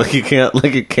my Like, you're stomach.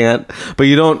 like you can't, but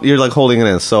you don't. You're like holding it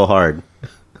in so hard.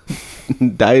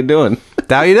 How you doing?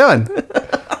 How you doing?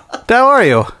 How are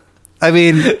you? I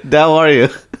mean, How are you?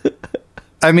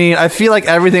 I feel like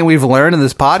everything we've learned in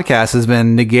this podcast has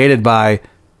been negated by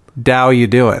 "How you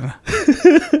doing?"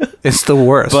 It's the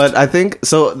worst. But I think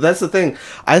so. That's the thing.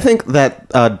 I think that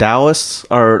Taoists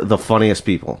are the funniest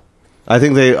people. I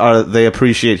think they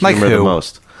appreciate Like humor the who?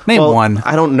 most. Name one.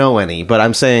 I don't know any, but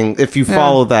I'm saying if you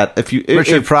follow that,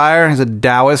 Richard Pryor is a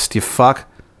Taoist. You fuck.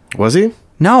 was he?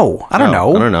 No, I don't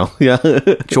know. I don't know.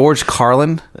 Yeah, George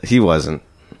Carlin. he wasn't.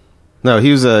 No, he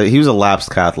was a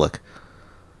lapsed Catholic.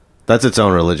 That's its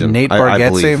own religion. Nate I Bargatze.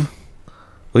 believe.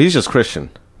 Well, he's just Christian.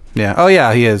 Yeah. Oh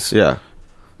yeah, he is. Yeah.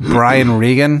 Brian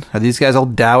Regan. Are these guys all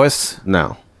Taoists?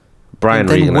 No. Brian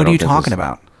Then Regan. I what are don't you think talking is-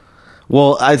 about?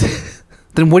 Well,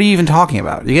 Then what are you even talking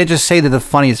about? You can't just say they're the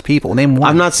funniest people. Name one.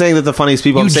 I'm not saying that the funniest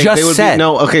people. You I'm saying just they would said. be.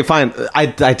 No, okay, fine. I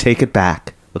take it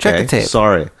back. Okay, Check the tape.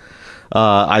 Sorry.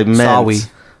 I meant. Sorry.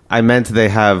 I meant they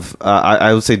have.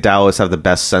 I would say Taoists have the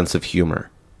best sense of humor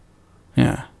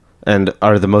Yeah. and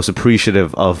are the most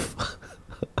appreciative of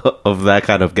of that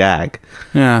kind of gag.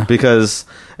 Yeah. Because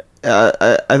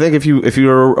I think if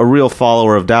you're a real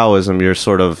follower of Taoism, you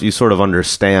sort of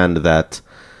understand that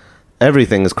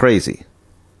everything is crazy.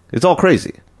 It's all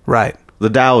crazy. Right. The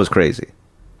Tao is crazy.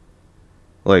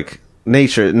 Like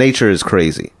nature is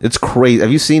crazy. It's crazy.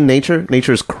 Have you seen nature?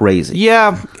 Nature is crazy.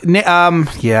 Yeah.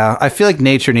 Yeah. I feel like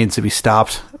nature needs to be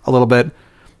stopped a little bit.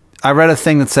 I read a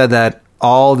thing that said that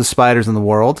all the spiders in the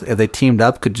world, if they teamed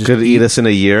up, could just Could eat us in a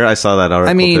year. I saw that article.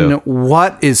 I mean, too.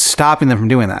 what is stopping them from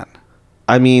doing that?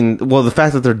 I mean, well, the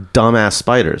fact that they're dumbass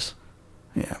spiders.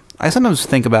 Yeah. I sometimes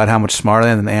think about how much smarter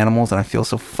they are than animals, and I feel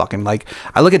so fucking like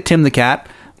I look at Tim the cat,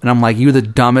 and I'm like, you're the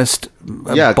dumbest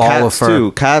Yeah, ball of cats fur.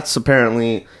 too. Cats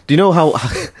apparently. Do you know how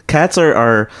cats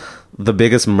are the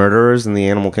biggest murderers in the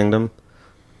animal kingdom?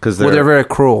 Because Well, they're very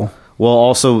cruel. well,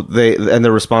 also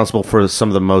they're responsible for some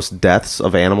of the most deaths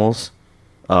of animals.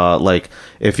 Like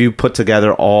if you put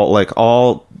together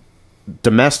all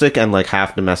domestic and like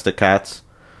half domestic cats,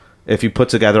 if you put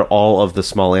together all of the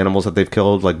small animals that they've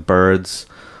killed, like birds,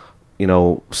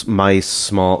 mice,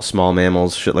 small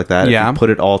mammals, shit like that. Yeah. If you put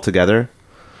it all together,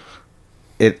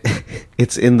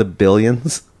 it's in the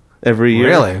billions every year.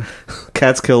 Really?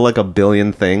 Cats kill like 1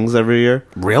 billion things every year.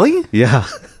 Really? Yeah.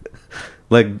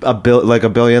 like a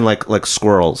billion like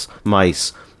squirrels,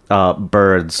 mice,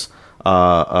 birds,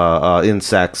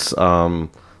 insects, Yeah,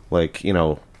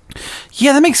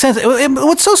 that makes sense.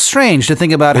 What's so strange to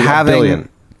think about a having? billion.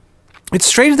 It's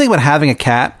strange to think about having a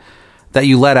cat that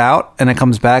you let out and it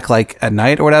comes back like at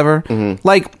night or whatever. Mm-hmm.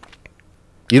 Like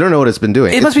You don't know what it's been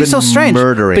doing. it must be It's so been strange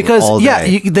murdering because all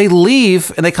day. they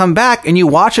leave and they come back and you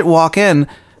watch it walk in.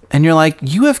 And you're like,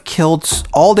 you have killed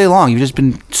all day long. You've just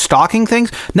been stalking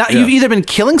things. Now Yeah. you've either been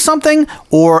killing something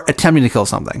or attempting to kill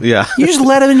something. Yeah. you just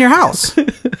let it in your house.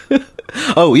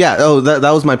 Oh yeah. Oh,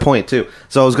 that was my point too.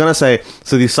 So I was gonna say.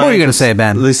 So the What were you gonna say,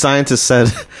 Ben? The scientists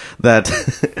said that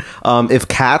if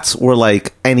cats were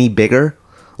like any bigger,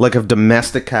 like if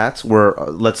domestic cats were,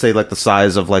 let's say, like the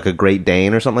size of like a Great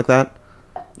Dane or something like that,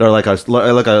 or like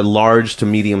a large to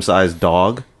medium sized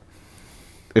dog.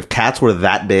 If cats were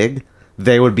that big,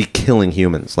 they would be killing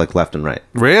humans like left and right.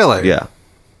 Really? Yeah.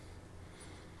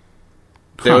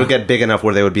 They would get big enough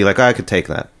where they would be like, I could take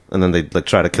that. And then they'd like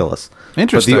try to kill us.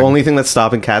 Interesting. But the only thing that's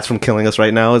stopping cats from killing us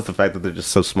right now is the fact that they're just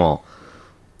so small.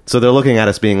 So they're looking at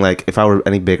us being like, if I were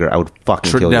any bigger, I would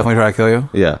fucking kill Definitely try to kill you.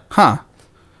 you. Yeah. Huh.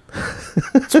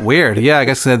 It's weird. Yeah, I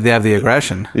guess they have the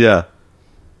aggression. Yeah.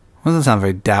 Well, doesn't sound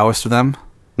very Taoist to them.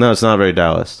 No, it's not very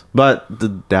Taoist. But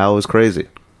the Tao is crazy.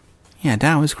 Yeah,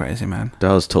 Tao is crazy, man.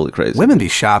 Tao is totally crazy. Women be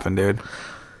shopping, dude.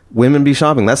 Women be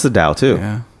shopping. That's the Tao, too.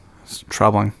 Yeah, it's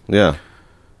troubling. Yeah.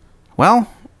 Well,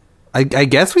 I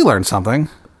guess we learned something.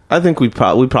 I think we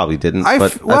probably didn't. I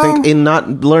But f- I think well- in not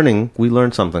learning, we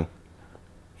learned something.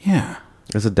 Yeah.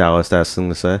 It's a Taoist-ass thing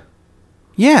to say.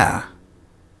 Yeah.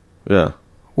 Yeah.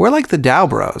 We're like the Dow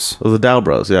Bros. The Dow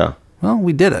Bros, yeah. Well,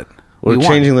 we did it. We're We won.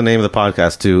 changing the name of the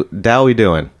podcast to Dow We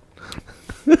Doing.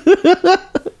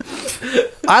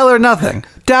 I learned nothing.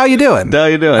 Dow you doing? Dow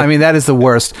you doing? I mean, that is the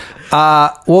worst.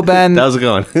 Well, Ben, How's it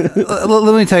going?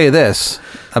 let me tell you this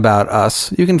about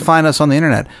us. You can find us on the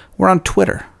internet. We're on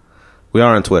Twitter. We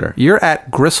are on Twitter. You're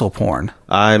at Gristleporn.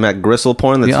 I'm at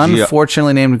Gristleporn. The That's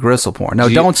unfortunately named Gristleporn. No,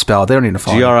 don't spell it. They don't need to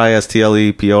follow.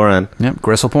 Gristleporn. Yep,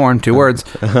 Gristleporn, 2 words.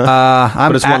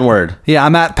 But it's one word. Yeah,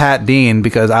 I'm at Pat Dean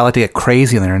because I like to get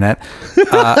crazy on the internet.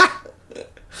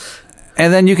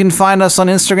 And then you can find us on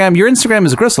Instagram. Your Instagram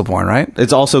is Gristleporn, right?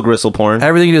 It's also Gristleporn.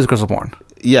 Everything you do is Gristleporn.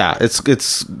 Yeah, it's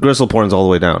Gristleporn's all the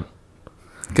way down.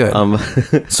 Good.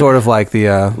 Sort of like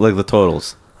the Like the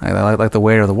totals. like the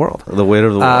weight of the world. The weight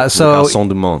of the world. so- Le Garçon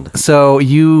du monde. So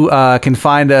you can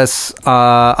find us.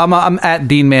 I'm at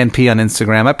DeanManP on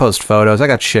Instagram. I post photos. I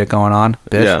got shit going on,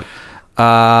 bitch.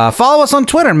 Yeah. Follow us on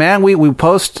Twitter, man. We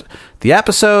post the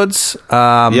episodes.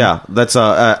 Yeah, that's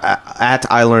at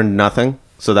I Learned Nothing.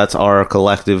 So that's our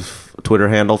collective Twitter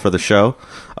handle for the show.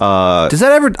 Does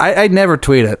that ever? I never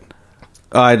tweet it.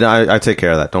 I take care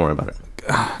of that. Don't worry about it.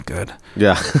 Good.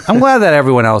 Yeah. I'm glad that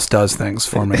everyone else does things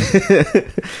for me.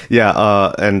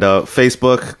 Yeah, and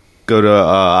Facebook, go to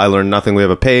I Learned Nothing. We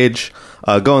have a page.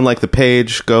 Go and like the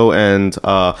page. Go and,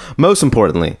 most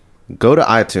importantly, go to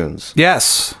iTunes.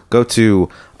 Yes. Go to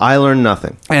I Learned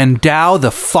Nothing. And dow the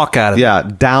fuck out of it. Yeah,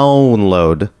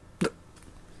 download.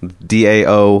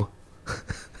 DAON.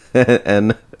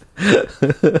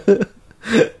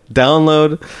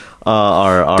 Download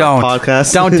our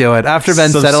podcast. Don't do it. After Ben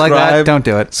said it like that, Subscribe. don't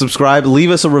do it. Subscribe.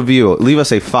 Leave us a review. Leave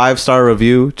us a 5-star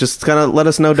review. Just kind of let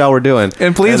us know how we're doing.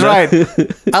 And please write.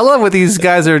 I love what these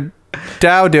guys are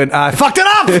Dow doing. I fucked it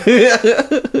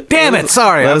up. Damn it.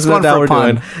 Sorry. Let I us was know going how for we're a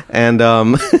pun. doing. And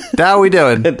Dow we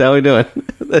doing? how we doing?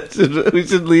 We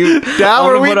should leave. How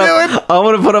are we doing? I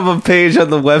want to put up a page on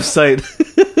the website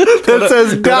That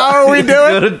says, Dow are we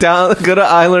doing? Go to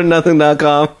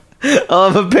ilearnnothing.com. I'll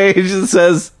have a page that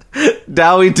says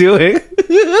Dow we doing.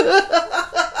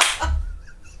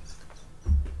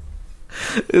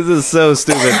 This is so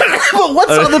stupid. Well,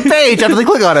 what's on the page after they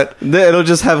click on it? It'll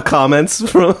just have comments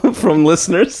from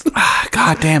listeners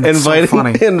God damn, it's so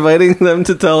funny. inviting them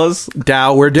to tell us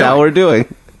Dow we're doing. how we're doing.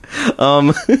 We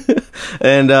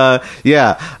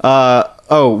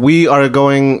are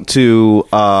going to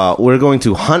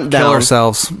hunt down. Kill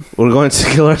ourselves. We're going to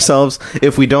kill ourselves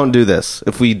if we don't do this.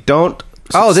 If we don't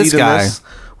Oh, this succeed in guy. this,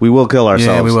 we will kill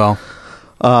ourselves. Yeah, we will.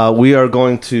 We are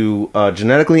going to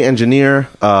genetically engineer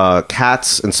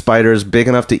cats and spiders big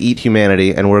enough to eat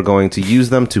humanity, and we're going to use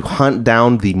them to hunt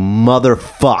down the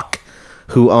motherfuck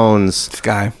who owns This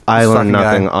guy. I This Learn fucking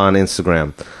Nothing guy. on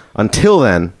Instagram. Until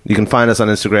then, you can find us on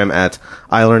Instagram at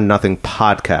I Learn Nothing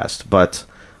Podcast. But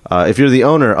if you're the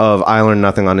owner of I Learn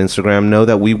Nothing on Instagram, know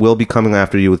that we will be coming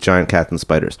after you with giant cats and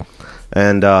spiders.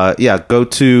 And go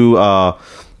to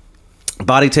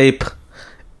Body Tape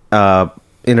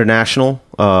International,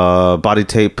 Body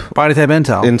Tape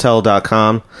Intel.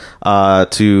 Intel.com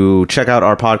to check out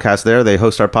our podcast there. They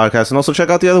host our podcast, and also check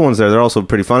out the other ones there. They're also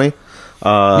pretty funny. You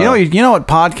know what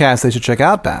podcast they should check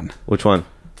out, Ben? Which one?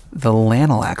 The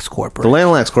Lanalax The Corporation.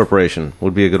 Lanalax Corporation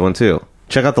would be a good one too.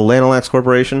 Check out the Lanalax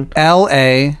Corporation.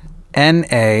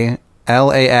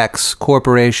 LANALAX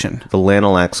Corporation. The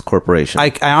Lanalax Corporation.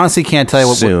 I honestly can't tell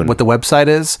you Soon. what the website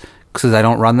is because I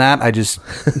don't run that. I just...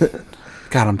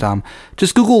 God, I'm dumb.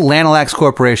 Just Google Lanalax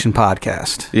Corporation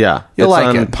podcast. yeah, You'll it's like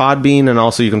on it. Podbean, and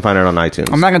also you can find it on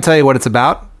iTunes. I'm not going to tell you what it's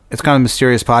about. It's kind of a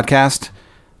mysterious podcast,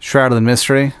 shrouded in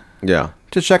mystery. Yeah.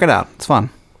 Just check it out. It's fun.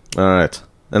 All right,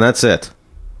 and that's it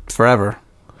Forever.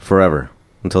 forever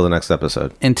until the next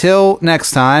episode. Until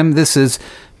next time, this is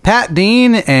Pat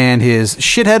Dean and his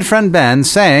shithead friend Ben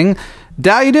saying,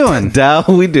 "How you doing?" How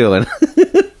we doing?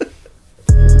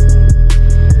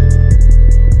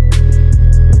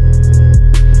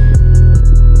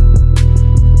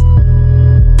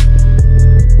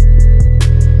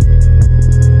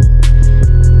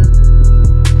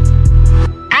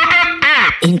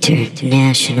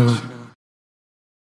 International.